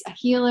is a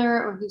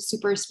healer or who's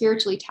super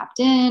spiritually tapped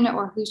in,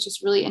 or who's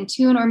just really in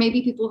tune, or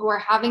maybe people who are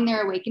having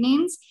their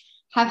awakenings,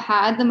 have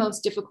had the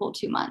most difficult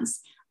 2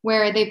 months,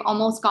 where they've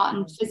almost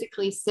gotten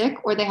physically sick,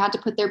 or they had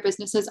to put their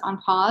businesses on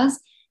pause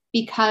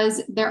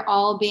because they're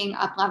all being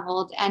up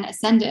leveled and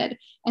ascended.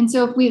 And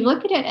so if we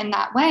look at it in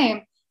that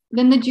way,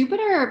 then the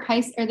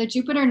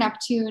Jupiter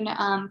Neptune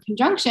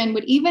conjunction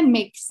would even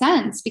make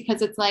sense,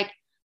 because it's like,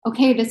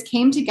 okay, this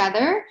came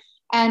together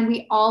and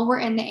we all were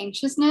in the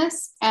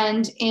anxiousness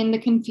and in the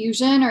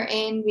confusion, or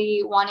in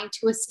the wanting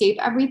to escape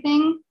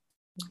everything,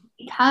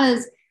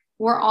 because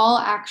we're all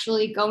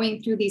actually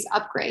going through these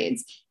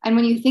upgrades. And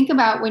when you think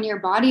about when your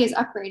body is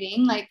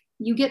upgrading, like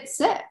you get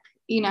sick,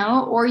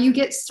 or you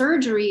get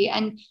surgery,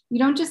 and you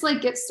don't just like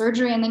get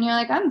surgery and then you're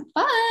like, I'm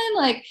fine.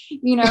 Like,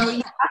 you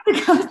have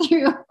to go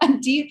through a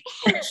deep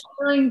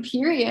healing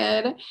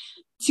period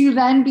to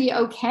then be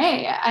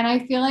okay. And I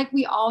feel like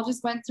we all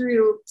just went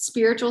through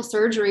spiritual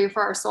surgery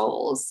for our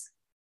souls.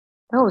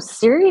 Oh,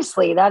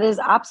 seriously, that is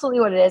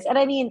absolutely what it is. And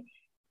I mean,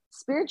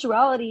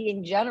 spirituality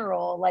in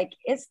general, like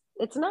it's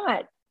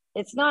not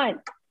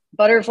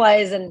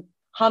butterflies and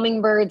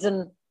hummingbirds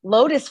and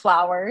lotus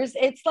flowers.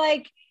 It's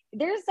like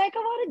there's like a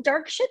lot of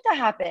dark shit that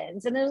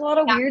happens, and there's a lot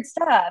of weird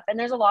stuff, and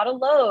there's a lot of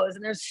lows,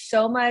 and there's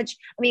so much.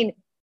 I mean,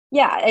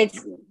 yeah,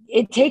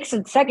 it takes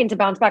a second to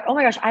bounce back. Oh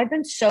my gosh, I've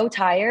been so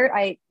tired.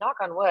 I knock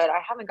on wood,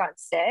 I haven't gotten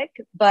sick,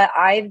 but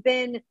I've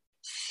been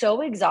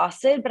so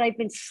exhausted, but I've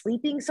been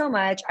sleeping so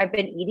much. I've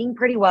been eating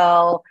pretty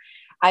well.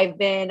 I've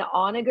been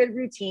on a good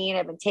routine.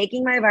 I've been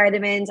taking my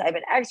vitamins. I've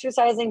been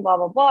exercising, blah,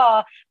 blah,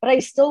 blah. But I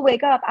still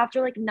wake up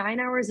after like 9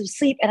 hours of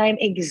sleep and I'm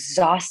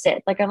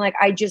exhausted. Like, I'm like,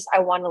 I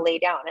want to lay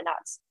down. And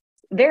that's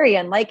very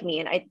unlike me.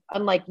 And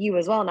unlike you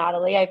as well,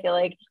 Natalie, I feel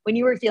like when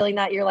you were feeling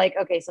that, you're like,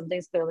 okay,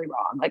 something's clearly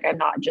wrong. Like, I'm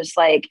not just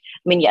like,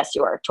 I mean, yes,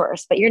 you are a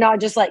Taurus, but you're not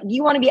just like,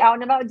 you want to be out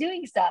and about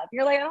doing stuff.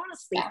 You're like, I don't want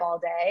to sleep all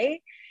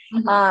day.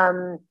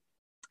 Mm-hmm.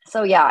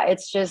 So yeah, I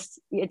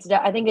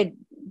think it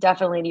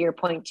definitely, to your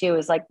point too,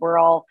 is like, we're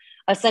all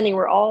ascending,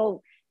 we're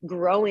all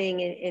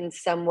growing in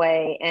some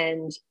way,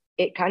 and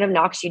it kind of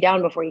knocks you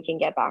down before you can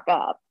get back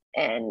up.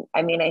 And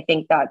I mean, I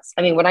think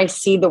when I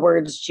see the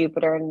words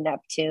Jupiter and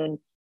Neptune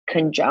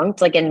conjunct,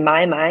 like in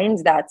my mind,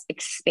 that's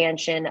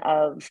expansion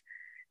of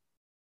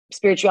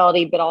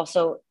spirituality, but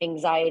also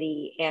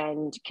anxiety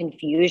and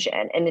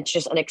confusion. And it's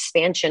just an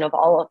expansion of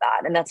all of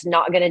that. And that's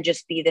not going to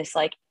just be this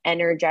like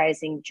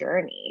energizing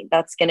journey.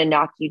 That's going to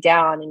knock you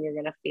down and you're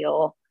going to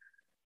feel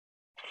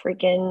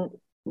freaking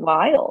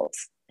wild.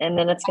 And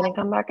then it's going to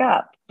come back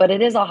up. But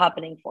it is all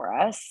happening for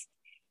us.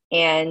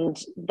 And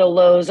the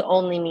lows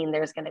only mean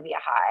there's going to be a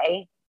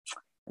high.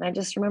 And I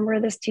just remember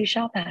this too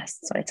shall pass.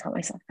 That's what I tell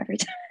myself every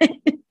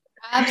time.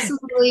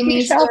 Absolutely.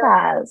 Me shall too.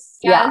 pass.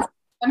 Yes,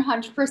 yeah.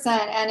 100%.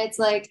 And it's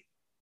like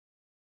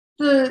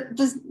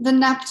the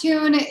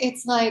Neptune,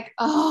 it's like,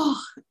 oh,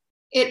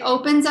 it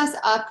opens us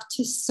up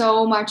to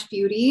so much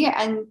beauty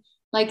and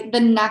like the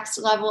next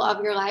level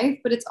of your life.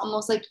 But it's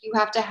almost like you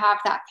have to have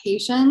that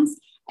patience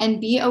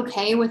and be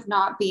okay with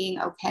not being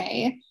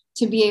okay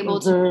to be able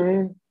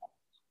to,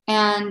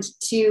 and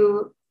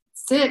to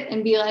sit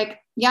and be like,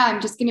 yeah,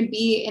 I'm just going to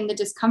be in the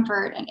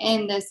discomfort and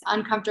in this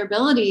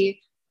uncomfortability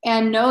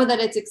and know that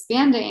it's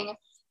expanding.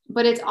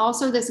 But it's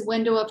also this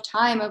window of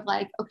time of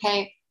like,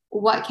 okay,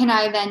 what can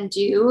I then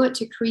do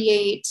to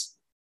create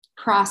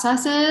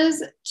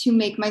processes to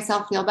make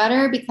myself feel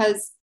better?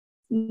 Because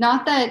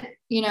not that,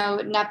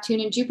 Neptune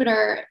and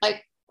Jupiter,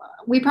 like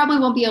we probably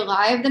won't be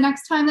alive the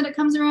next time that it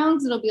comes around,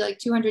 because it'll be like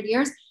 200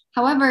 years.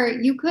 However,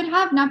 you could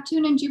have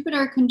Neptune and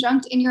Jupiter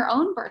conjunct in your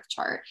own birth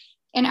chart.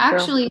 And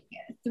actually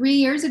 3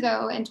 years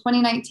ago in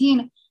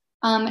 2019,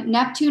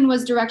 Neptune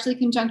was directly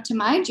conjunct to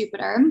my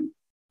Jupiter.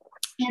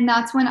 And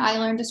that's when I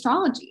learned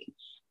astrology.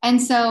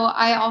 And so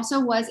I also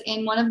was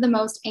in one of the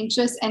most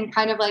anxious and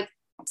kind of like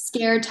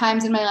scared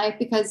times in my life,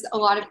 because a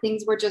lot of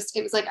things were just,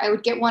 it was like, I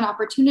would get one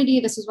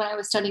opportunity. This was when I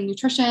was studying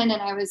nutrition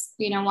and I was,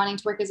 wanting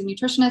to work as a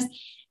nutritionist.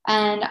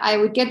 And I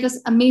would get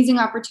this amazing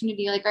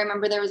opportunity. Like, I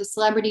remember there was a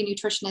celebrity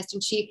nutritionist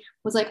and she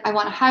was like, I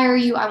want to hire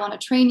you. I want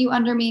to train you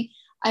under me.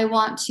 I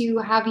want to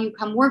have you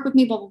come work with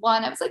me, blah, blah, blah.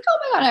 And I was like, oh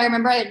my God. I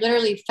remember I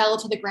literally fell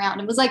to the ground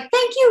and was like,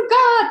 thank you,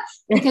 God,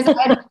 because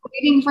I had been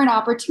waiting for an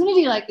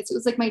opportunity like this. It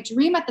was like my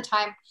dream at the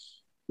time.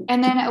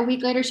 And then a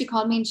week later, she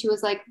called me and she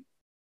was like,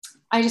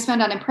 I just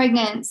found out I'm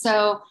pregnant.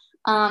 So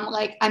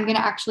like, I'm going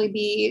to actually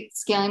be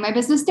scaling my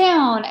business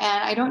down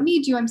and I don't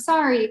need you. I'm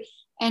sorry.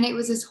 And it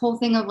was this whole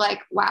thing of like,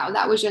 wow,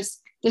 that was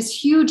just this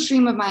huge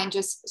dream of mine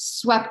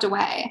just swept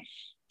away.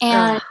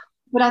 And,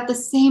 but at the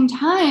same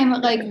time,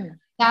 like,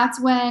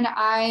 that's when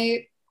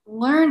I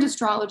learned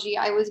astrology.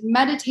 I was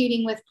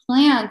meditating with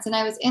plants and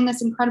I was in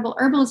this incredible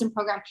herbalism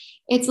program.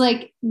 It's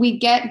like we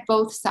get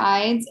both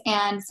sides,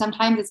 and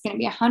sometimes it's going to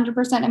be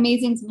 100%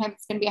 amazing. Sometimes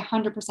it's going to be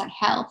 100%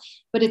 hell,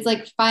 but it's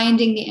like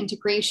finding the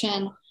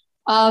integration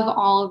of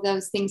all of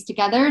those things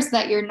together so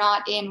that you're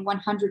not in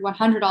 100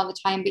 all the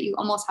time, but you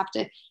almost have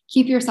to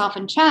keep yourself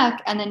in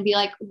check and then be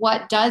like,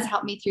 what does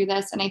help me through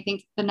this? And I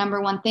think the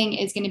number one thing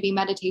is going to be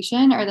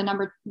meditation, or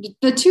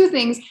the two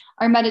things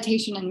are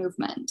meditation and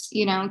movement,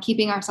 and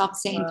keeping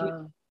ourselves sane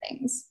through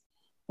things.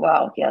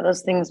 Wow. Yeah.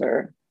 Those things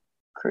are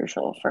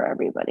crucial for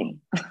everybody.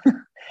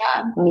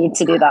 Need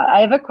to do that. I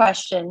have a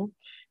question,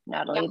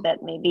 Natalie,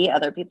 that maybe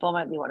other people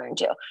might be wondering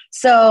too.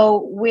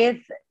 So with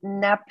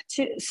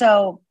Neptune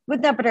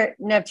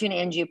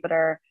and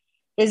Jupiter,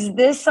 is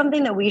this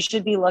something that we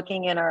should be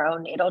looking in our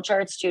own natal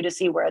charts too, to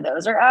see where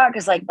those are at?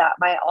 Because like that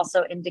might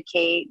also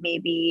indicate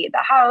maybe the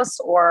house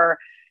or,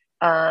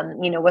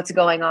 what's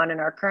going on in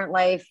our current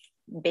life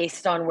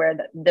based on where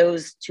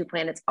those two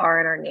planets are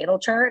in our natal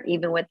chart,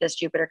 even with this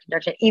Jupiter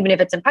conjunction, even if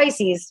it's in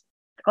Pisces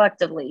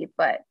collectively,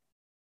 but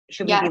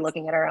should we be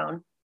looking at our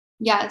own?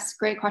 Yes,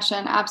 great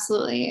question.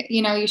 Absolutely.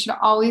 You should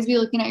always be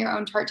looking at your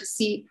own chart to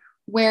see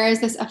where is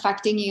this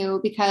affecting you,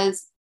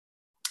 because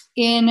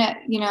in,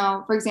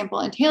 for example,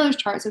 in Taylor's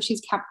chart, so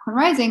she's Capricorn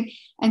rising.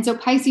 And so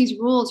Pisces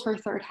rules her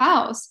third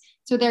house.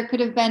 So there could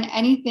have been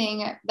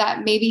anything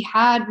that maybe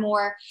had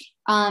more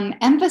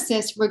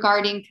emphasis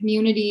regarding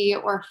community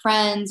or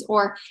friends,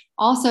 or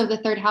also the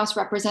third house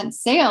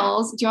represents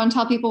sales. Do you want to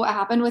tell people what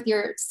happened with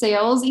your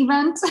sales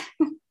event?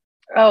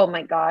 Oh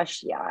my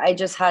gosh. Yeah. I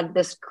just had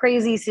this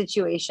crazy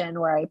situation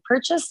where I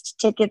purchased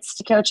tickets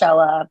to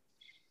Coachella.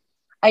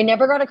 I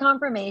never got a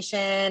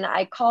confirmation.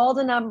 I called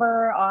a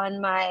number on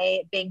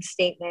my bank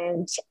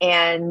statement,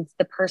 and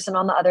the person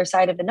on the other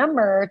side of the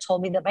number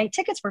told me that my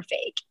tickets were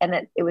fake and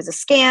that it was a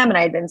scam and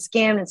I had been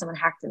scammed and someone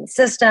hacked in the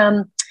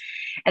system.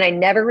 And I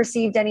never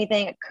received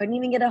anything. I couldn't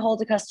even get a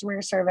hold of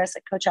customer service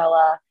at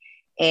Coachella,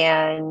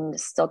 and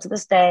still to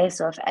this day.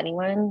 So if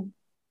anyone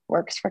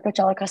works for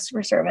Coachella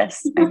customer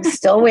service, I'm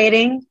still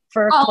waiting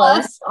for a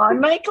close on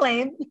my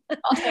claim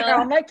or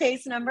on my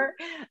case number.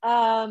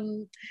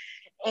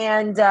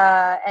 And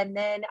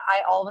then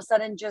I all of a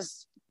sudden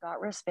just got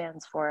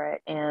wristbands for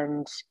it,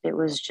 and it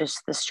was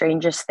just the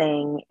strangest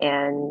thing.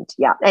 And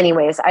yeah,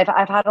 anyways, I've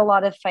had a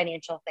lot of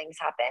financial things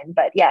happen,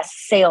 but yes,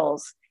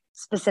 sales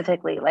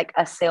specifically, like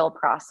a sale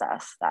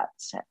process, that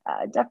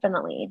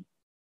definitely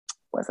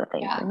was a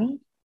thing for me.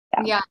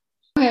 Yeah.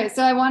 Okay,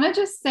 so I want to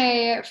just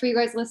say for you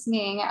guys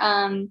listening,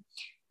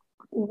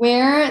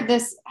 where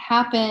this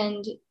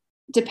happened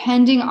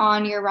depending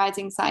on your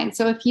rising sign.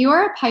 So if you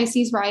are a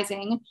Pisces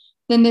rising,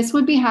 then this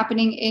would be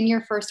happening in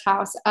your first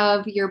house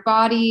of your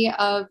body,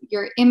 of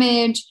your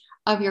image,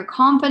 of your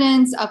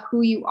confidence, of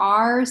who you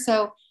are.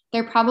 So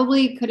there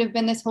probably could have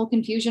been this whole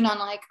confusion on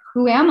like,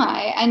 who am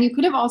I? And you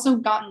could have also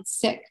gotten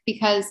sick,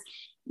 because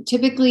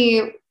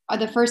typically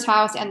the first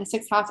house and the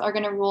sixth house are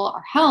going to rule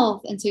our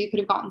health. And so you could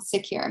have gotten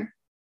sick here.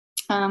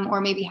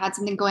 Or maybe had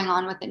something going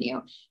on within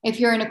you. If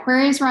you're an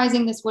Aquarius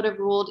rising, this would have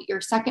ruled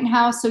your second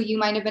house. So you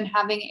might have been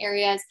having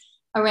areas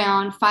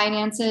around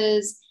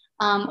finances,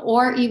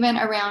 or even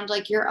around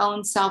like your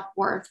own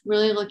self-worth,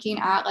 really looking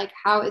at like,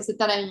 how is it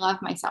that I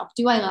love myself?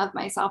 Do I love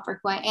myself for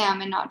who I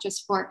am, and not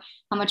just for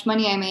how much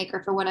money I make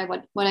or for what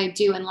I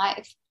do in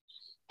life?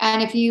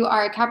 And if you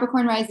are a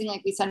Capricorn rising,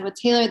 like we said with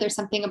Taylor, there's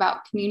something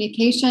about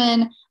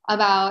communication,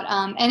 about,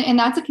 and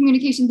that's a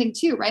communication thing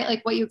too, right?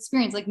 Like what you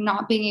experience, like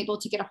not being able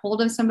to get a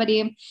hold of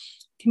somebody,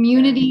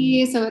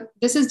 community. So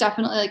this is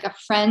definitely like a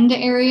friend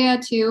area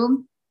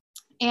too.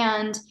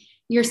 And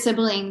your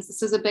siblings,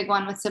 this is a big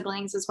one with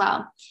siblings as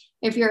well.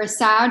 If you're a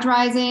Sag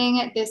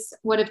rising, this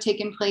would have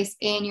taken place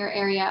in your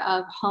area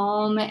of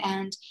home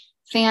and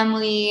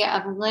family,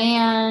 of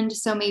land.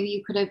 So maybe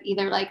you could have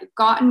either like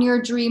gotten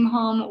your dream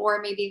home,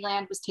 or maybe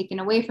land was taken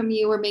away from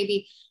you, or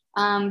maybe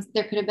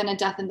there could have been a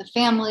death in the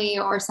family,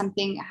 or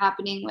something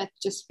happening with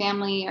just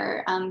family,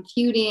 or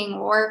feuding,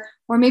 or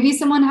maybe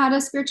someone had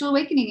a spiritual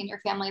awakening in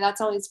your family.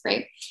 That's always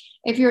great.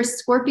 If you're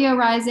Scorpio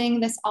rising,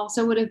 this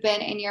also would have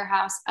been in your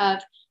house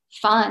of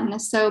fun.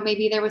 So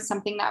maybe there was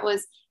something that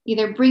was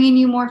either bringing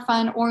you more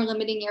fun or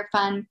limiting your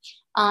fun.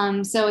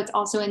 So it's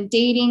also in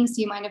dating.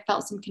 So you might have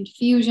felt some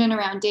confusion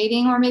around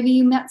dating, or maybe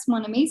you met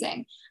someone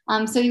amazing.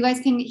 So you guys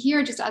can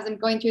hear, just as I'm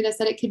going through this,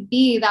 that it could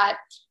be that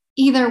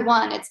either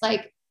one, it's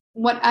like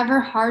whatever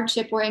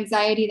hardship or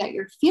anxiety that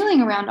you're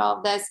feeling around all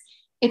of this,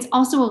 it's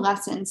also a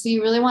lesson. So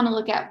you really want to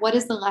look at what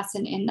is the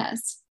lesson in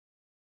this.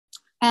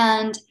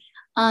 And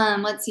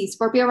let's see,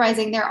 Scorpio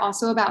rising, they're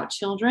also about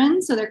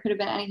children. So there could have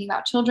been anything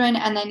about children.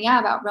 And then,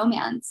 about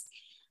romance.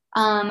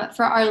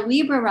 For our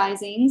Libra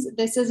risings,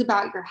 this is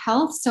about your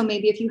health. So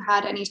maybe if you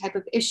had any type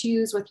of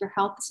issues with your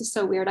health, this is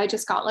so weird. I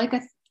just got like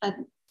a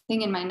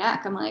thing in my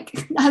neck. I'm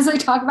like, as I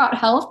talk about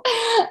health.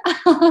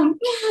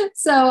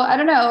 So I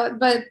don't know,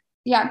 but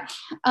yeah.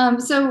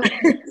 So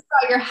it's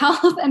about your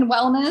health and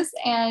wellness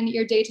and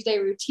your day-to-day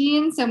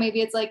routine. So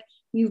maybe it's like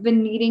you've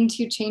been needing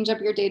to change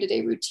up your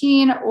day-to-day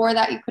routine, or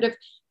that you could have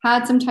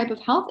had some type of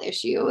health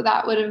issue.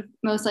 That would have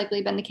most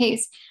likely been the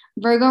case.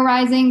 Virgo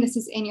rising, this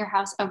is in your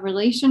house of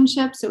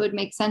relationships. So it would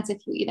make sense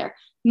if you either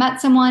met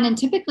someone, and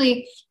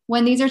typically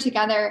when these are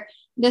together,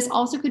 this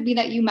also could be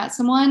that you met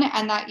someone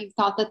and that you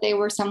thought that they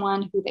were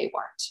someone who they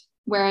weren't,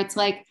 where it's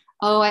like,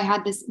 oh, I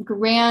had this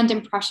grand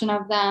impression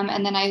of them,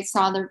 and then I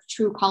saw the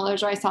true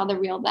colors, or I saw the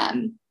real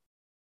them.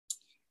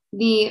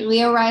 The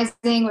Leo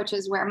rising, which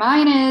is where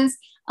mine is,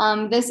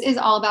 this is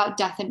all about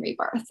death and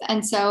rebirth.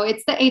 And so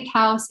it's the 8th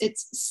house.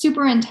 It's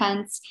super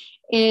intense.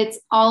 It's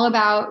all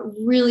about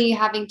really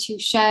having to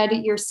shed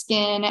your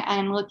skin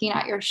and looking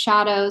at your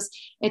shadows.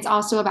 It's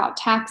also about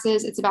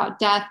taxes. It's about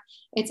death.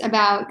 It's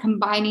about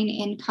combining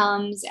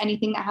incomes,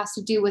 anything that has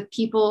to do with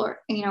people,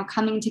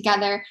 coming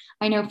together.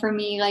 I know for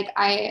me, like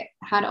I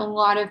had a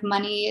lot of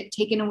money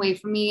taken away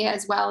from me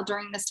as well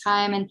during this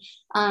time.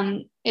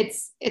 And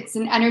it's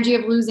an energy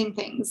of losing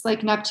things.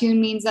 Like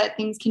Neptune means that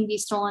things can be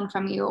stolen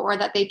from you, or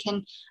that they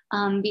can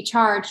be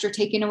charged or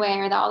taken away,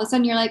 or that all of a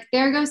sudden you're like,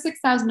 there goes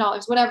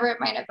 $6,000, whatever it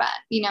might have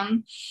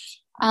been,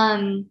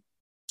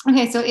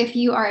 Okay, so if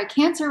you are a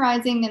Cancer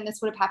rising, then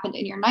this would have happened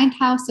in your 9th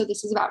house. So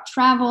this is about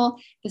travel.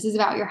 This is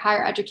about your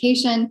higher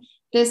education.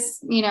 This,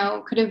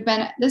 could have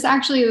been, this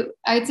actually,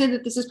 I'd say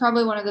that this is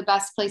probably one of the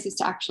best places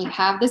to actually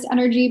have this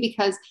energy,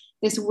 because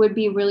this would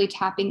be really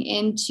tapping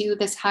into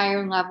this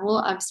higher level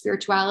of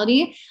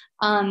spirituality,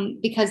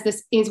 because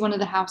this is one of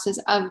the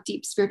houses of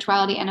deep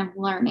spirituality and of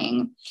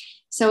learning.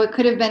 So it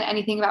could have been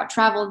anything about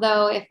travel,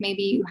 though, if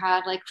maybe you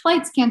had like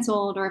flights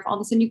canceled, or if all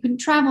of a sudden you couldn't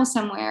travel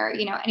somewhere,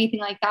 you know, anything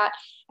like that.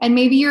 And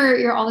maybe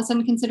you're all of a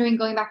sudden considering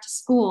going back to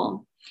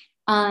school.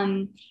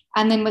 And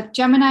then with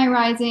Gemini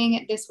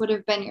rising, this would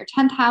have been your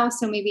 10th house.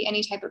 So maybe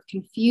any type of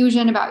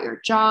confusion about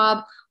your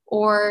job,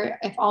 or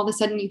if all of a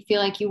sudden you feel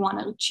like you want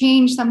to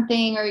change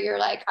something, or you're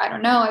like, I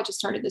don't know, I just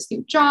started this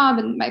new job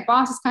and my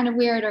boss is kind of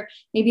weird, or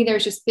maybe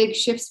there's just big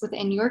shifts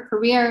within your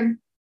career.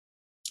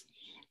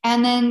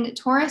 And then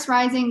Taurus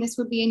rising, this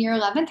would be in your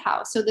 11th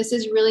house. So this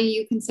is really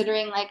you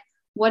considering like,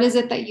 what is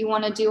it that you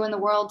want to do in the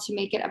world to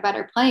make it a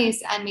better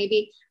place? And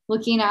maybe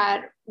looking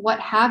at what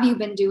have you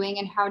been doing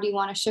and how do you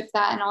want to shift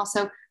that? And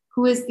also,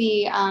 who is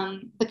the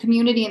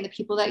community and the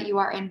people that you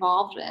are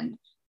involved in?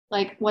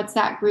 Like, what's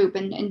that group?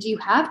 And do you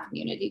have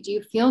community? Do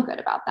you feel good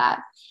about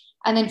that?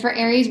 And then for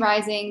Aries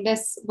rising,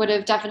 this would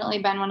have definitely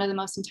been one of the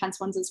most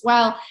intense ones as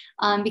well,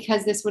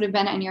 because this would have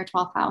been in your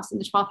 12th house. And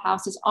the 12th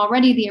house is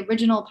already the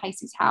original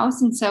Pisces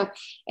house. And so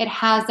it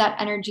has that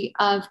energy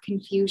of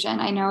confusion.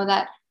 I know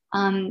that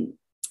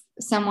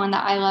someone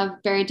that I love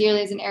very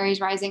dearly is an Aries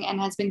rising and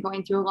has been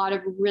going through a lot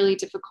of really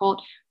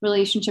difficult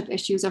relationship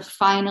issues of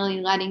finally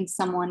letting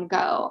someone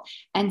go.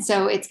 And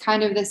so it's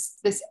kind of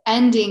this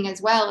ending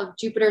as well of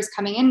Jupiter's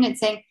coming in and it's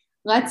saying,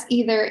 let's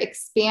either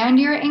expand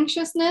your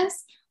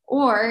anxiousness,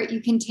 or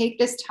you can take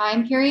this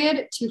time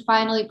period to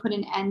finally put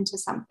an end to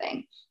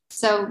something.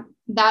 So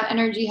that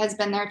energy has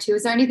been there too.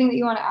 Is there anything that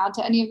you want to add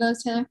to any of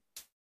those, Taylor?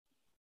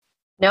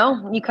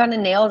 No, you kind of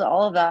nailed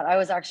all of that. I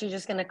was actually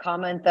just going to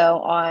comment though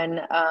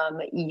on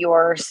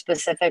your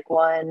specific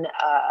one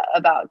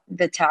about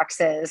the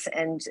taxes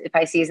and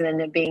Pisces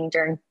and it being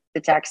during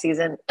the tax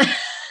season.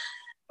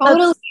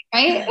 Totally,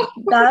 right?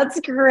 That's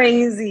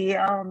crazy.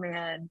 Oh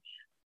man.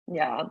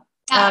 Yeah.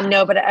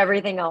 No, but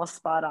everything else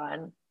spot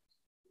on.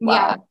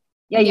 Wow.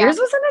 Yeah, yours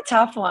wasn't a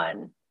tough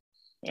one.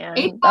 And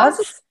 8th house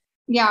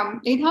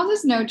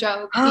is no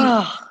joke.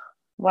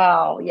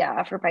 Wow.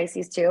 Yeah, for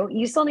Pisces too.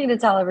 You still need to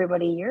tell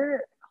everybody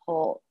your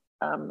whole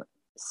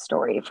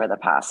story for the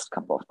past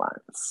couple of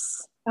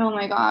months. Oh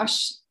my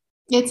gosh.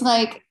 It's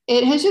like,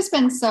 it has just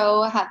been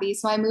so heavy.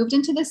 So I moved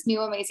into this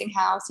new amazing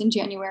house in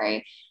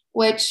January,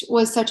 which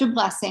was such a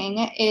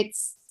blessing.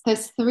 It's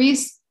this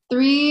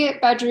three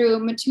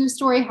bedroom,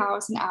 2-story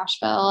house in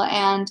Asheville.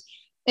 And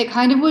it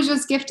kind of was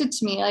just gifted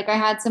to me. Like I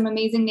had some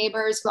amazing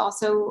neighbors who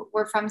also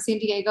were from San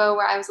Diego,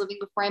 where I was living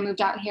before I moved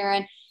out here.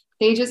 And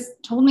they just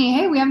told me,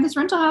 hey, we have this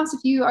rental house if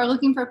you are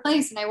looking for a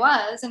place. And I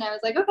was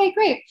like, okay,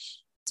 great.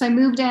 So I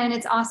moved in.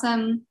 It's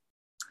awesome.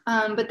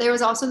 But there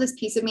was also this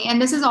piece of me, and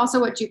this is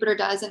also what Jupiter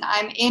does. And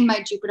I'm in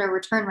my Jupiter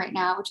return right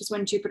now, which is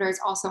when Jupiter is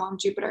also on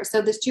Jupiter.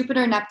 So this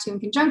Jupiter-Neptune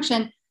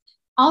conjunction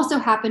also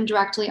happened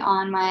directly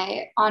on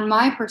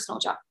my personal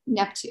job,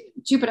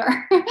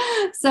 Jupiter.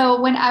 So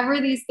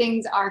whenever these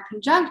things are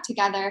conjunct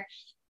together,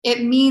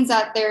 it means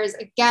that there's,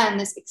 again,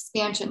 this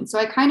expansion. So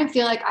I kind of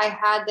feel like I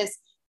had this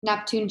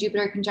Neptune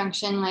Jupiter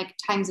conjunction like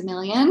times a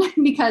million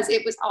because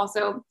it was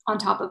also on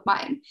top of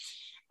mine.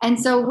 And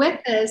so with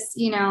this,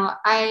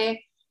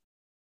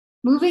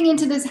 moving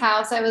into this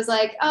house, I was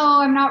like,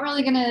 oh, I'm not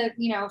really going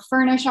to,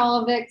 furnish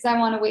all of it because I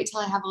want to wait till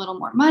I have a little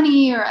more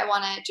money, or I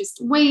want to just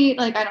wait.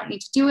 Like, I don't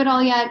need to do it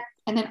all yet.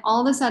 And then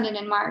all of a sudden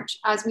in March,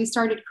 as we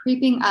started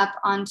creeping up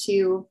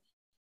onto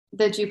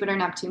the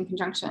Jupiter-Neptune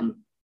conjunction,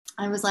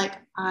 I was like,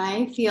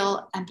 I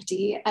feel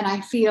empty, and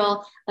I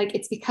feel like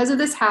it's because of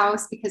this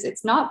house, because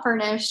it's not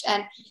furnished,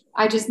 and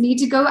I just need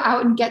to go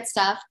out and get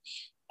stuff.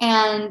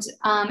 And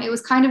it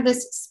was kind of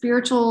this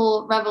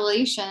spiritual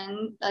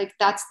revelation, like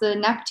that's the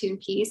Neptune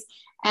piece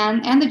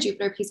and the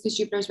Jupiter piece, because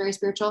Jupiter is very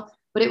spiritual.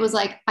 But it was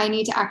like, I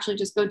need to actually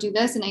just go do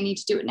this, and I need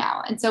to do it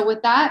now. And so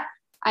with that,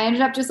 I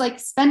ended up just like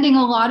spending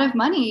a lot of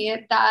money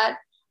that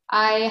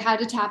I had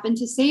to tap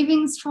into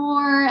savings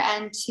for,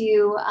 and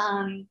to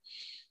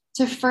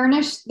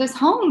furnish this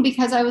home,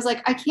 because I was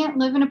like, I can't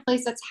live in a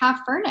place that's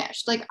half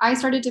furnished. Like I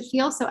started to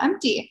feel so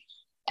empty.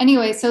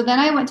 Anyway, so then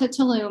I went to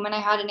Tulum, and I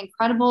had an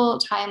incredible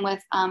time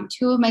with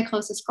 2 of my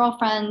closest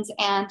girlfriends.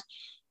 And,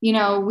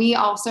 we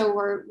also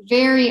were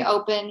very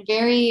open,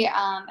 very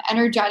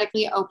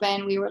energetically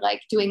open. We were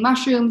like doing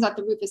mushrooms at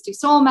the Rufus Du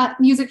Sol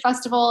Music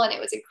Festival, and it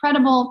was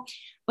incredible.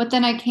 But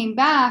then I came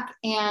back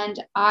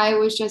and I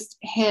was just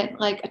hit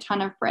like a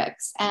ton of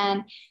bricks.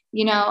 And,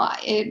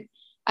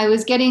 I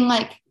was getting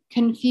like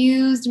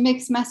confused,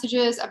 mixed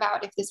messages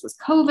about if this was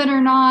COVID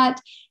or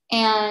not.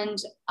 And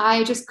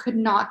I just could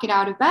not get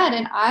out of bed.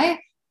 And I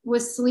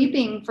was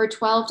sleeping for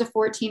 12 to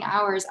 14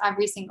 hours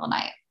every single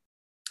night.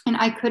 And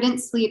I couldn't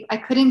sleep. I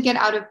couldn't get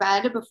out of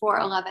bed before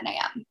 11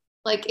 a.m.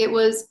 Like it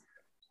was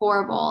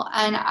horrible.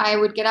 And I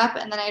would get up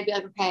and then I'd be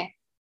like, okay,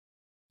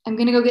 I'm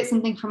going to go get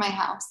something for my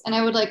house. And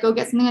I would like go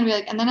get something and be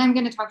like, and then I'm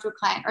going to talk to a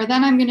client, or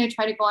then I'm going to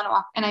try to go on a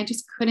walk. And I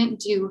just couldn't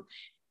do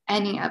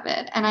any of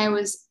it. And I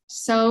was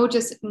so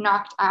just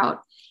knocked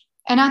out.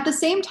 And at the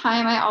same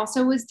time, I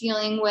also was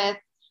dealing with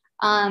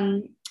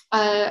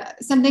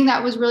something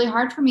that was really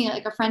hard for me.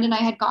 Like a friend and I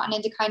had gotten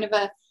into kind of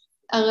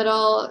a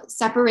little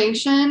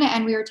separation,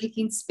 and we were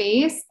taking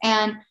space,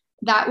 and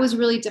that was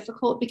really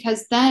difficult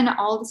because then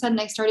all of a sudden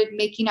I started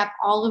making up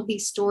all of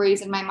these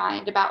stories in my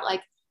mind about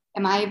like,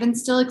 am I even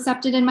still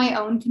accepted in my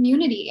own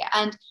community?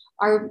 And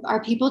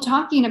are people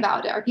talking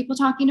about it? Are people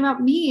talking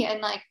about me?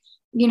 And like,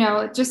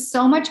 just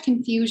so much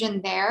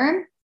confusion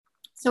there.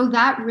 So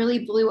that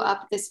really blew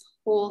up this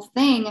whole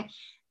thing.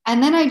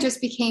 And then I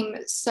just became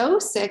so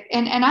sick.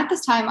 And at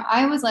this time,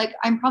 I was like,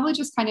 I'm probably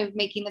just kind of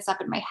making this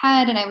up in my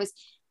head. And I was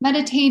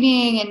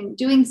meditating and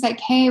doing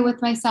psych-K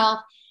with myself.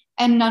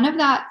 And none of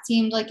that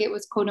seemed like it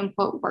was quote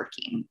unquote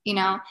working,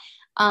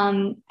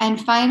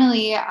 And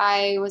finally,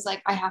 I was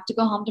like, I have to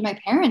go home to my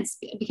parents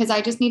because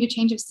I just need a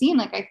change of scene.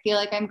 Like, I feel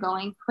like I'm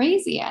going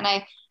crazy and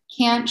I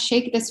can't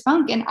shake this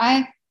funk. And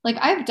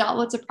I've dealt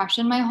with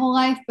depression my whole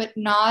life, but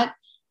not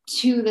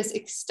to this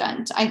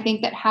extent. I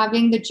think that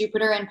having the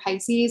Jupiter and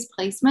Pisces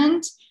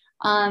placement,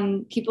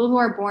 people who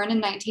are born in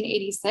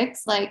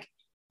 1986, like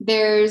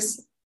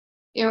there's,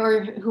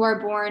 or who are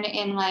born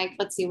in like,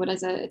 let's see, what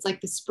is it? It's like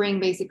the spring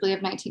basically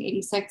of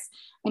 1986.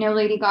 I know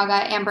Lady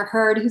Gaga, Amber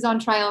Heard, who's on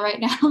trial right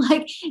now.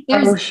 Like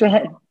there's, oh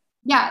shit.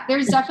 Yeah,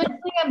 there's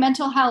definitely a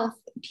mental health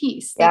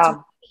piece that's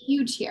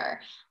huge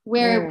here,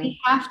 where we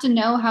have to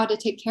know how to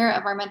take care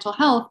of our mental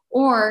health,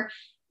 or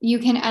you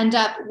can end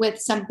up with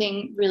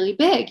something really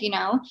big,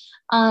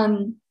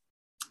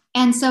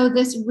 And so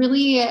this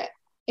really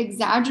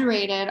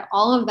exaggerated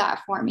all of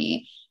that for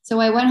me. So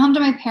I went home to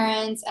my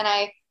parents and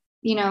I,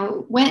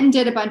 went and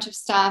did a bunch of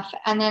stuff.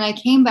 And then I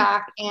came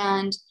back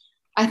and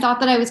I thought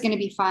that I was going to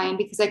be fine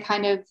because I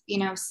kind of,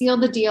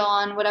 sealed the deal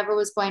on whatever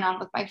was going on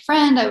with my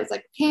friend. I was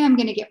like, okay, I'm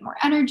going to get more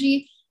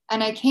energy.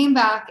 And I came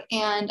back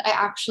and I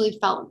actually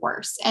felt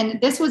worse. And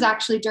this was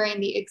actually during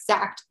the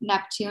exact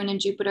Neptune and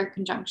Jupiter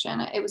conjunction.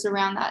 It was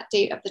around that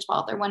date of the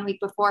 12th or 1 week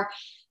before.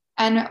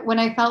 And when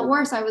I felt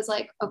worse, I was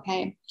like,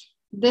 okay,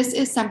 this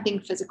is something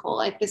physical.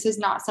 Like this is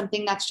not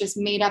something that's just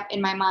made up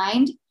in my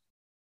mind.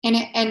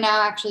 And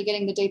now actually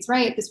getting the dates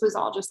right, this was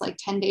all just like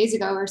 10 days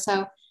ago or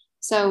so.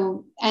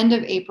 So end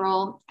of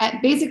April,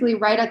 basically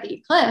right at the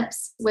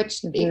eclipse,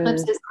 which the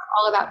eclipse is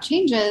all about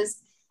changes,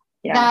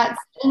 that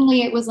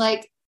suddenly it was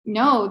like,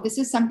 no, this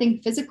is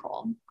something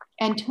physical.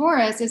 And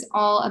Taurus is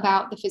all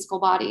about the physical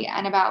body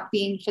and about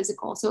being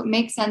physical. So it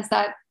makes sense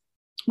that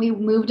we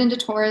moved into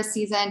Taurus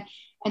season.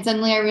 And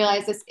suddenly I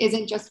realized this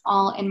isn't just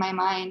all in my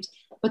mind,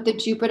 but the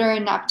Jupiter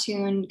and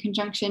Neptune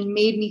conjunction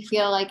made me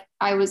feel like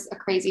I was a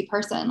crazy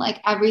person.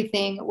 Like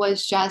everything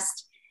was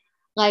just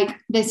like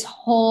this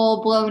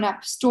whole blown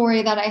up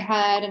story that I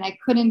had, and I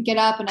couldn't get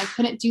up and I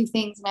couldn't do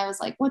things. And I was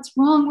like, what's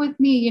wrong with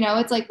me?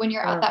 It's like when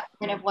you're at that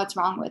point of what's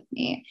wrong with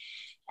me.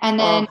 And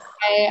then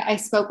I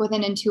spoke with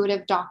an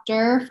intuitive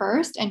doctor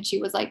first, and she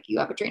was like, you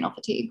have adrenal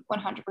fatigue,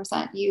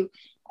 100%.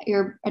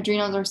 Your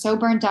adrenals are so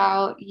burnt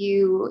out.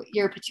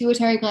 Your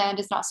pituitary gland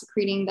is not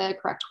secreting the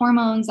correct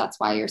hormones. That's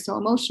why you're so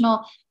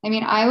emotional. I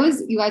mean, I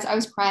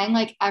was crying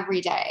like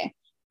every day.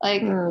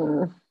 Like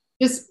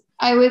just,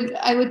 I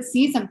would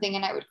see something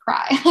and I would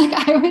cry.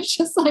 Like I was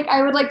just like,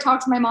 I would like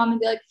talk to my mom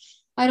and be like,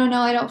 I don't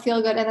know, I don't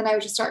feel good. And then I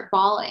would just start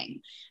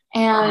bawling.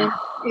 And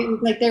it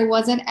was like, there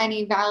wasn't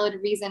any valid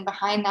reason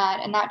behind that.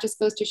 And that just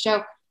goes to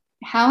show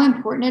how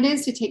important it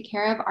is to take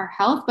care of our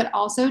health, but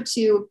also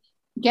to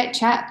get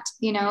checked,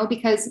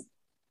 because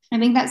I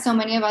think that so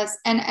many of us,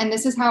 and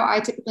this is how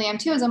I typically am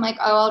too, is I'm like,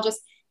 oh, I'll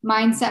just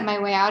mindset my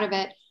way out of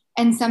it.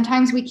 And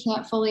sometimes we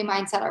can't fully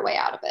mindset our way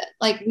out of it.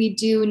 Like we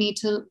do need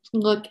to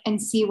look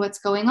and see what's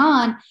going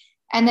on.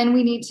 And then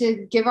we need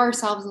to give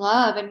ourselves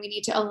love, and we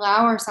need to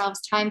allow ourselves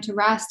time to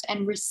rest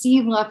and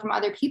receive love from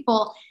other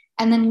people.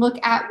 And then look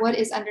at what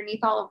is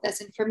underneath all of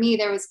this. And for me,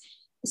 there was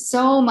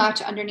so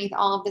much underneath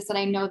all of this that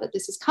I know that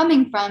this is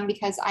coming from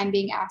because I'm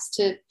being asked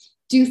to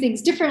do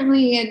things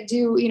differently and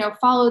do,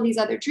 follow these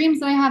other dreams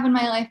that I have in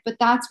my life. But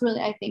that's really,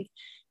 I think,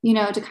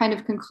 to kind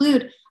of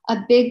conclude,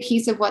 a big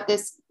piece of what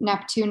this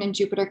Neptune and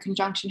Jupiter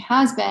conjunction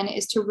has been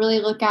is to really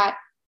look at,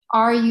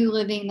 are you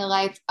living the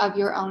life of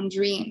your own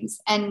dreams?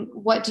 And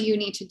what do you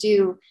need to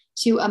do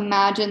to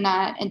imagine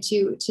that and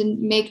to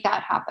make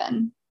that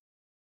happen?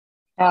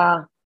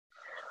 Yeah.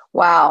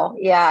 Wow.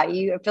 Yeah.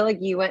 I feel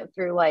like you went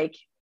through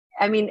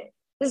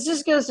this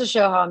just goes to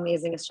show how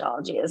amazing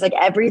astrology is. Like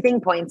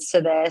everything points to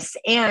this.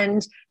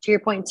 And to your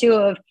point too,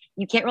 of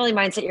you can't really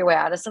mindset your way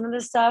out of some of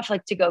this stuff,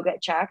 like to go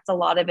get checked. A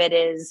lot of it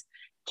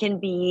can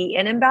be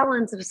an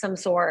imbalance of some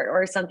sort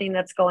or something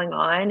that's going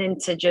on, and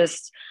to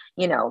just,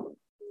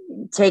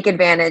 take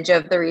advantage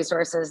of the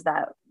resources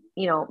that,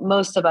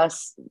 most of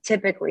us,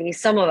 typically,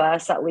 some of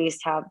us at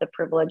least, have the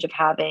privilege of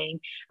having,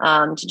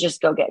 to just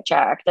go get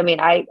checked. I mean,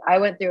 I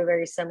went through a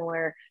very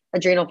similar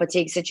adrenal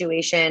fatigue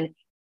situation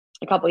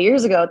a couple of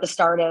years ago at the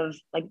start of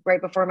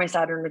right before my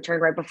Saturn return,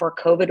 right before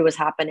COVID was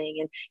happening.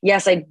 And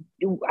yes,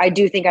 I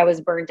do think I was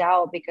burnt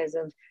out because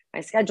of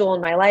my schedule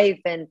and my life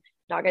and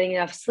not getting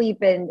enough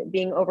sleep and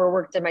being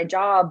overworked in my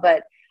job.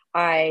 But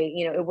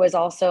it was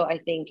also, I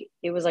think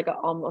it was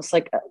almost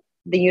like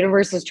the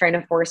universe was trying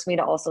to force me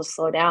to also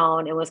slow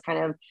down. It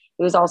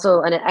was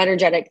also an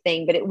energetic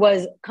thing, but it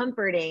was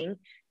comforting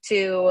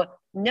to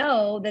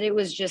know that it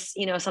was just,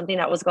 something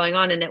that was going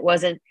on, and it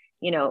wasn't,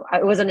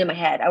 it wasn't in my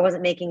head. I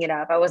wasn't making it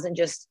up. I wasn't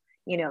just,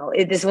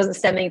 this wasn't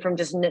stemming from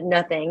just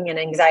nothing and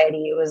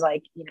anxiety. It was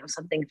like,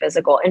 something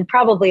physical, and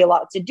probably a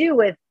lot to do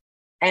with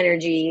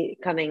energy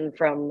coming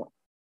from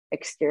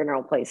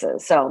external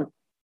places. So,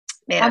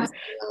 man.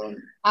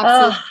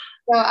 Absolutely.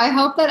 So I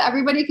hope that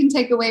everybody can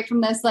take away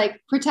from this,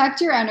 like, protect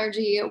your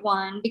energy,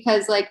 one,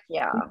 because we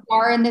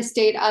are in this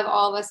state of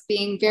all of us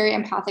being very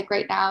empathic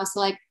right now. So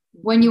like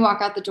when you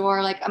walk out the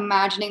door, like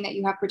imagining that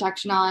you have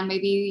protection on,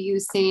 maybe you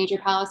use sage or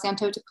Palo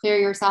Santo to clear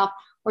yourself,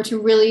 or to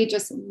really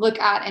just look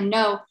at and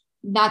know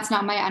that's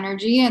not my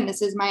energy and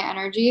this is my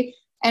energy.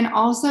 And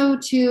also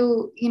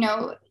to,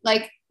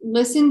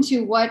 listen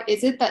to what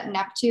is it that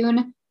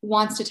Neptune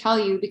wants to tell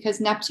you,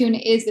 because Neptune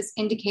is this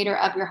indicator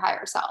of your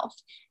higher self.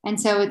 And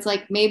so it's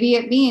like, maybe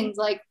it means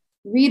like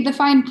read the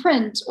fine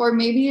print, or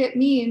maybe it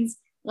means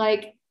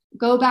like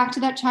go back to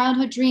that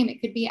childhood dream.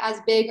 It could be as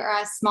big or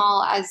as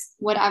small as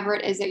whatever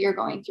it is that you're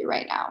going through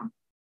right now.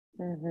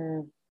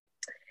 Mm-hmm.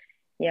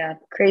 Yeah.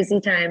 Crazy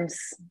times.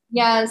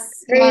 Yes.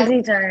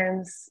 Crazy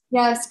times.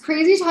 Yes.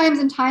 Crazy times,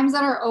 and times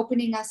that are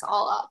opening us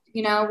all up.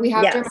 We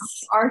have to remember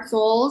our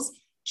souls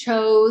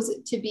chose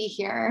to be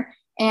here.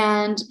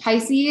 And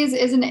Pisces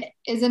is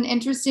an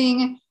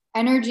interesting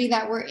energy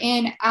that we're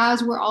in,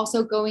 as we're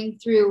also going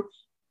through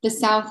the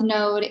South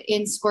Node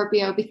in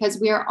Scorpio, because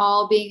we are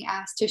all being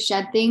asked to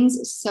shed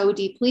things so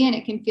deeply, and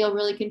it can feel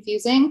really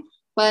confusing,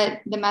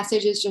 but the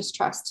message is just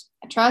trust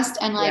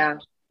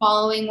and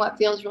following what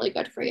feels really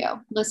good for you.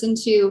 Listen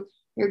to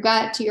your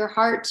gut, to your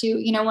heart, to,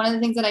 one of the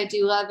things that I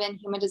do love in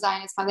human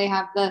design is how they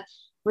have the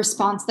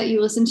response that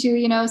you listen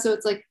to, so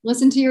it's like,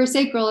 listen to your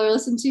sacral, or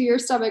listen to your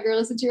stomach, or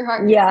listen to your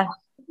heart. Yeah.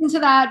 Listen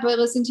to that, but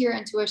listen to your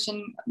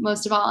intuition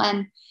most of all.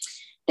 And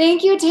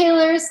thank you,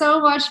 Taylor,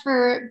 so much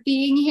for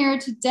being here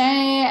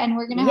today. And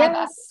we're going to have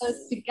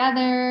episodes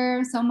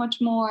together, so much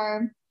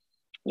more.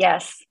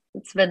 Yes,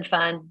 it's been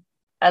fun.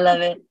 I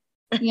love it.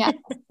 Yes.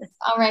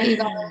 All right, you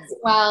guys.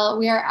 Well,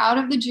 we are out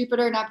of the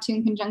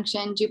Jupiter-Neptune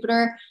conjunction.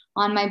 Jupiter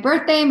on my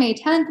birthday, May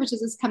 10th, which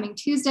is this coming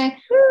Tuesday,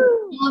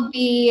 will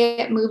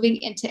be moving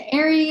into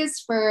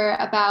Aries for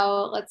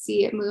about,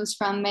 it moves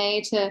from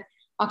May to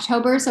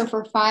October. So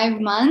for 5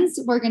 months,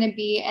 we're going to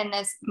be in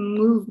this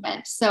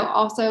movement. So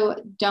also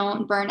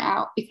don't burn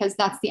out, because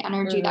that's the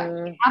energy that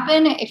can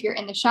happen if you're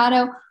in the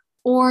shadow,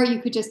 or you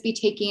could just be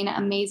taking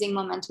amazing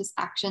momentous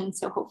action.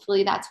 So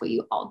hopefully that's what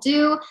you all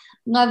do.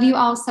 Love you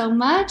all so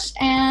much,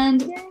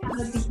 and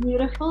have a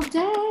beautiful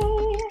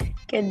day.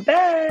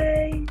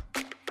 Goodbye.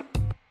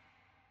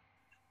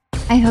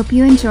 I hope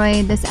you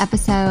enjoyed this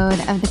episode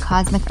of the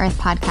Cosmic Earth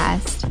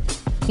Podcast.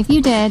 If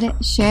you did,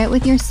 share it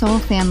with your soul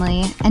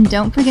family, and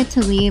don't forget to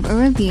leave a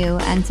review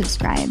and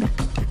subscribe.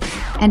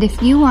 And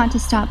if you want to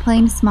stop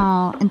playing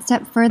small and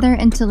step further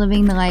into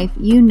living the life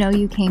you know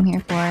you came here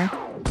for,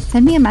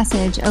 send me a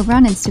message over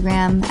on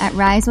Instagram at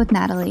Rise with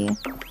Natalie,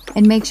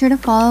 and make sure to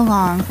follow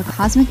along for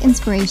cosmic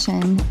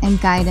inspiration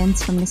and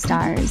guidance from the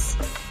stars.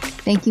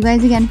 Thank you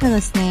guys again for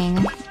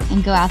listening,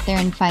 and go out there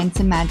and find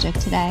some magic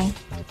today.